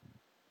dead.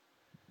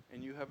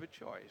 And you have a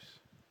choice,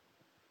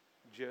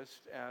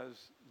 just as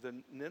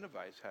the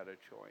Ninevites had a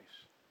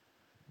choice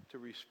to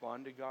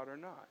respond to God or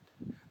not.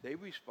 They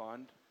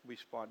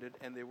responded,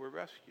 and they were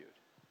rescued.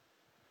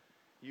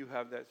 You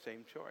have that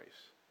same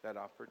choice, that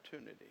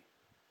opportunity.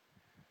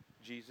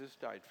 Jesus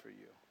died for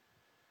you.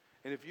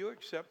 And if you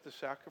accept the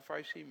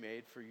sacrifice he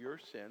made for your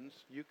sins,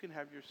 you can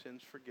have your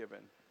sins forgiven.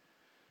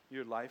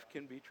 Your life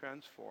can be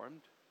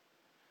transformed.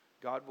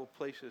 God will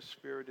place his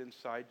Spirit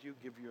inside you,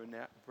 give you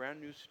a brand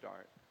new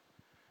start.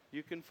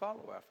 You can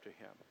follow after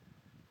him.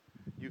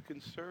 You can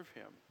serve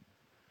him.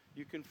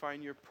 You can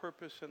find your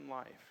purpose in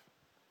life.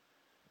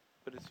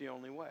 But it's the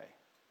only way.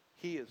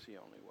 He is the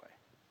only way.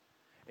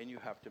 And you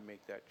have to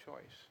make that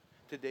choice.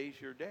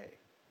 today's your day.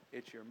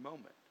 It's your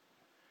moment.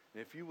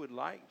 And if you would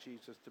like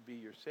Jesus to be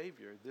your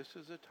Savior, this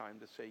is a time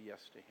to say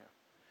yes to him.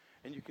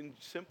 And you can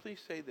simply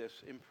say this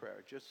in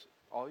prayer. Just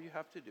all you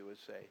have to do is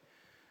say,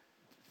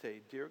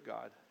 Dear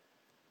God,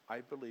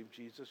 I believe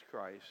Jesus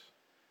Christ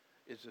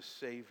is the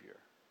Savior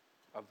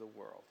of the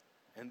world,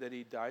 and that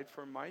he died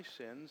for my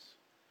sins,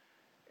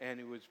 and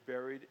he was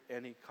buried,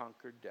 and he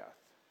conquered death.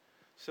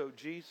 So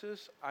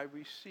Jesus, I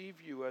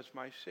receive you as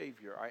my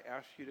Savior. I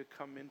ask you to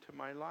come into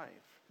my life.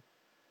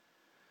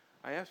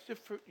 I ask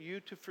you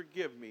to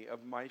forgive me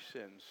of my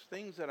sins,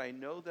 things that I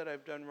know that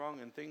I've done wrong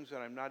and things that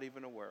I'm not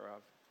even aware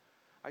of.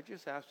 I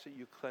just ask that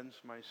you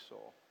cleanse my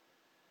soul.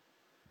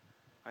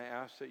 I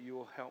ask that you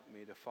will help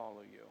me to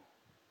follow you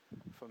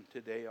from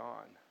today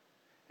on.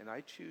 And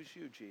I choose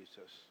you,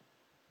 Jesus.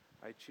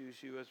 I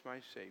choose you as my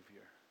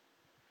Savior.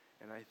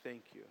 And I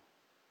thank you.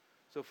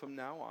 So from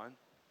now on,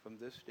 from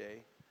this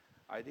day,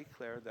 I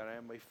declare that I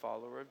am a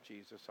follower of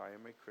Jesus. I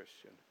am a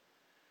Christian.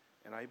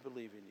 And I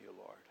believe in you,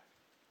 Lord.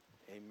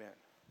 Amen.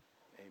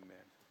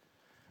 Amen.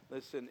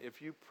 Listen,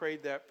 if you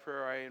prayed that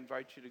prayer, I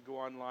invite you to go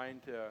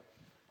online to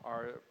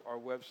our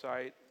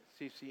website,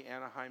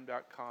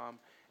 ccanaheim.com.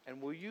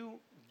 And will you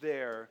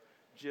there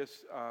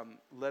just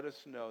let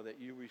us know that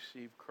you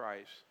received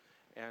Christ?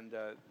 And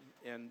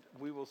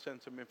we will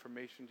send some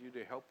information to you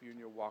to help you in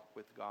your walk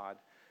with God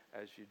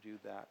as you do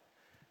that.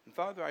 And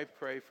Father, I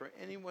pray for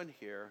anyone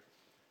here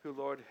who,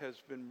 Lord, has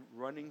been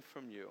running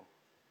from you,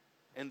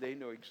 and they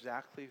know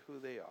exactly who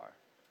they are.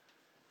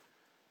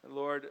 And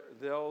Lord,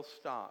 they'll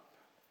stop.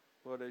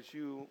 Lord, as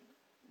you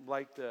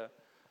like the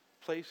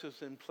places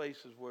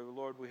where,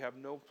 Lord, we have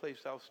no place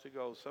else to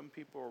go. Some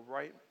people are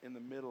right in the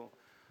middle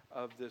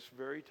of this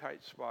very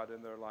tight spot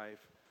in their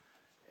life.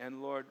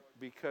 And Lord,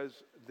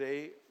 because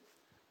they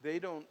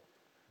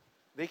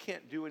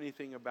can't do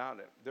anything about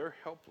it. They're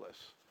helpless.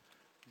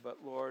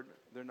 But Lord,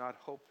 they're not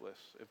hopeless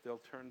if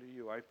they'll turn to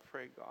you. I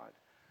pray, God,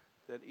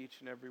 that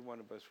each and every one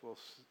of us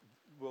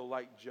will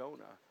like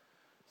Jonah,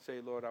 say,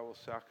 Lord, I will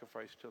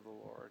sacrifice to the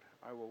Lord.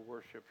 I will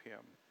worship him.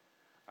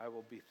 I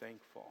will be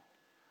thankful.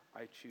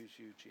 I choose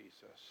you,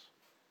 Jesus.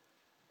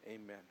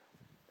 Amen.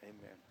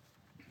 Amen.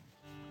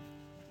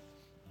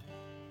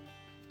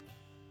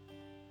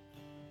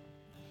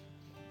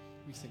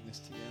 We sing this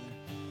together.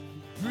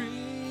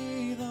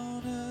 Breathe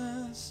on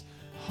us,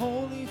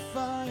 holy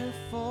fire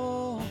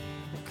fall.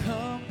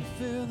 Come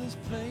fill this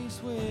place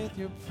with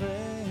your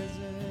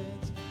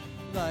presence.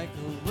 Like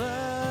a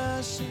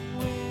rushing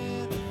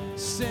wind,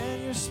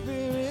 send your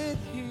spirit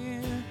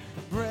here.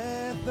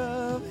 Breath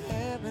of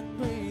heaven,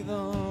 breathe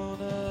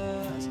on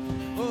us.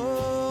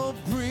 Oh,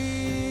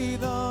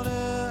 breathe on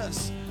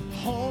us,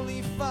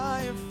 holy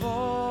fire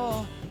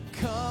fall.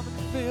 Come and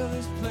fill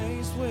this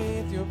place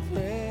with your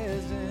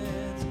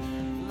presence.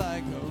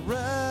 Like a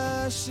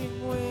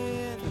rushing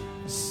wind,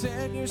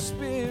 send your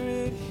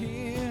spirit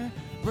here.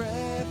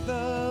 Breath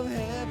of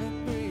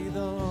heaven, breathe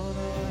on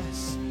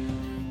us.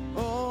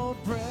 Oh,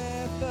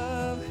 breath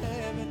of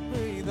heaven,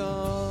 breathe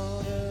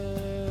on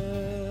us.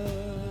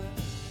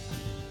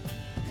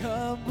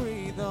 Come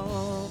breathe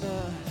on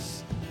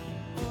us.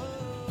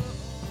 Oh,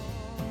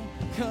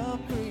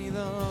 come breathe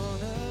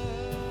on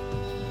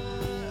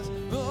us.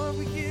 Lord,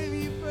 we give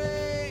you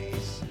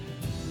praise.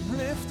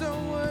 Lift our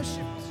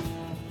worship.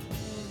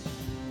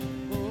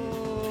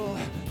 Oh,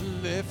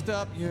 lift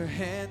up your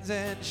hands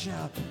and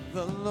shout.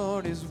 The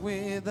Lord is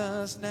with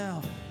us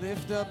now.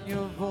 Lift up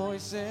your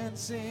voice and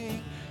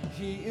sing.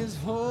 He is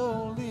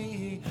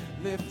holy.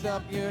 Lift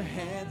up your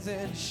hands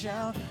and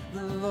shout.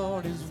 The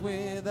Lord is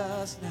with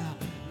us now.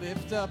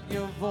 Lift up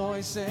your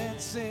voice and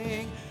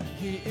sing.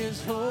 He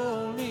is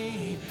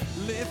holy.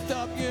 Lift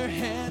up your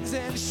hands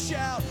and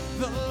shout.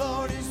 The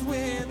Lord is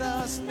with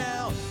us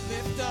now.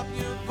 Lift up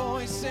your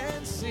voice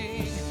and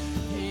sing.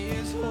 He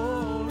is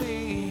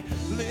holy.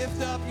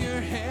 Lift up your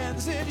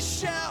hands and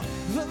shout.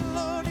 The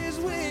Lord is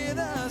with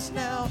us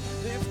now.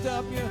 Lift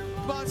up your,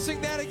 come on,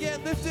 sing that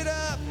again. Lift it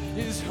up.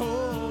 Is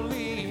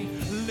holy.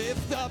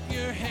 Lift up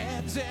your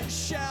hands and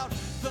shout.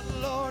 The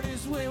Lord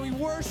is with. We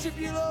worship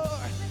you,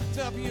 Lord. Lift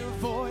up your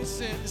voice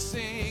and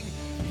sing.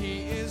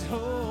 He is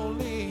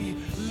holy.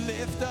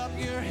 Lift up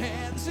your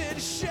hands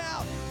and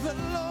shout. The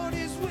Lord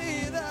is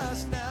with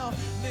us now.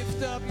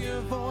 Lift up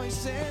your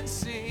voice and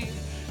sing.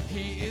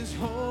 He is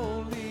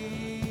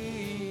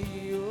holy.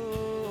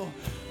 Oh,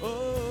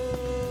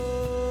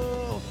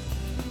 oh.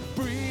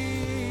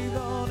 Breathe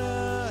on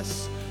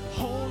us.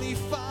 Holy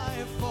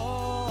fire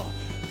fall.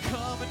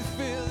 Come and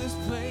fill this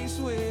place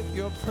with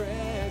your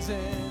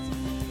presence.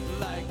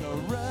 Like a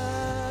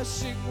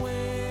rushing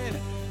wind,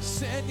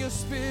 send your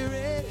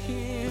spirit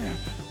here.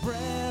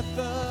 Breath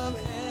of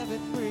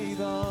heaven,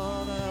 breathe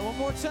on us. One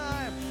more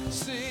time.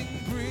 Sing,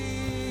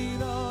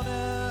 breathe on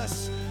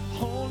us.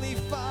 Holy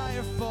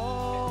fire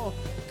fall.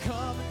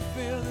 Come and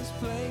fill this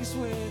place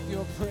with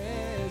your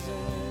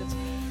presence.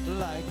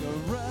 Like a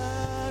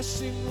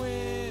rushing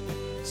wind,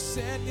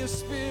 send your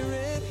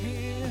spirit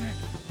here.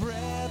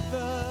 Breath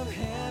of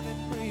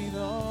heaven, breathe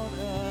on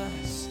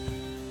us.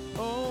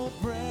 Oh,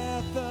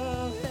 breath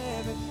of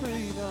heaven,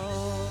 breathe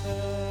on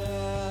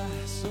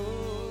us.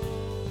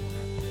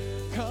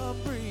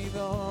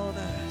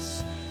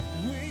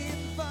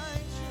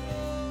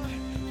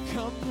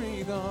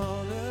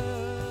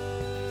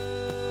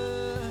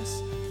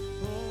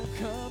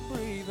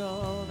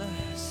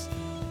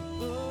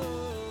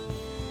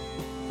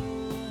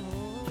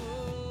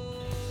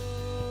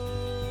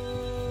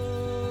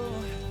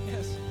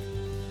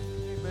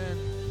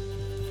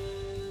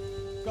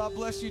 God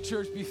bless you,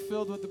 church. Be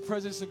filled with the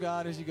presence of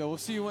God as you go. We'll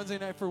see you Wednesday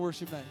night for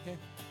worship night, okay?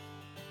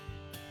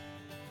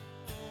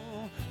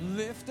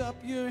 Lift up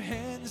your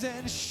hands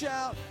and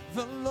shout,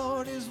 the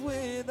Lord is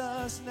with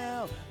us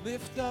now.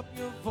 Lift up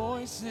your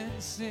voice and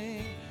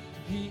sing,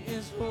 He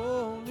is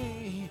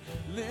holy.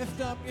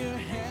 Lift up your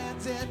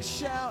hands and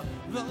shout,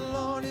 the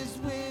Lord is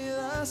with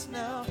us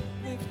now.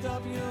 Lift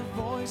up your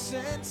voice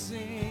and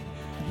sing,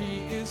 He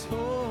is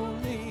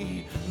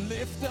holy.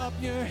 Lift up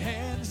your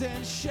hands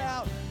and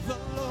shout, the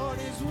Lord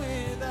is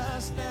with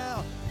us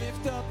now.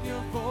 Lift up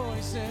your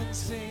voice and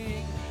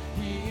sing,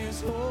 He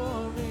is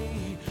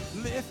holy.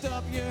 Lift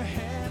up your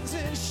hands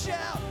and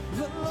shout,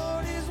 the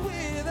Lord is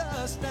with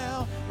us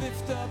now.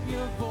 Lift up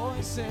your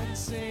voice and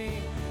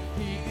sing,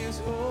 He is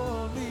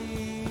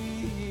holy.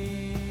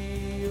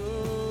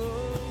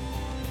 Oh.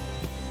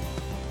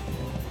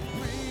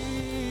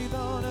 Breathe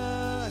on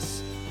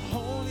us,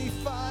 holy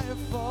fire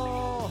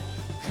fall.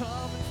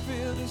 Come and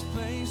fill this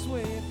place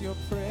with your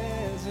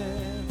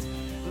presence.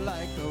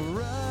 Like a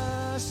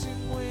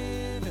rushing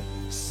wind,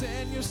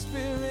 send your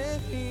spirit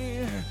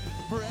here.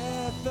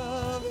 Breath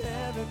of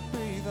heaven,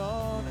 breathe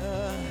on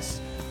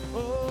us.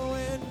 Oh,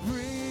 and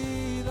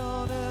breathe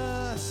on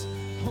us.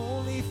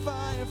 Holy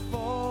fire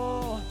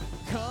fall.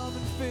 Come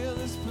and fill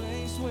this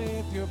place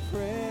with your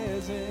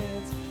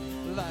presence.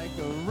 Like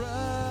a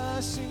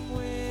rushing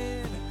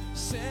wind,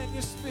 send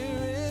your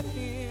spirit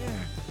here.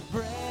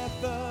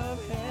 Breath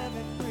of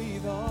heaven,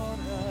 breathe on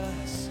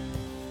us.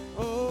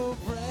 Oh,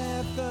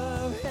 breath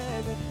of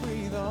heaven,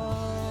 breathe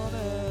on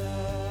us.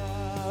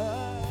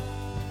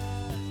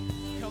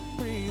 Come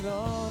breathe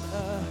on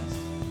us.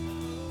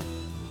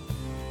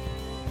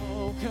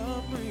 Oh,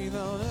 come breathe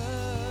on us.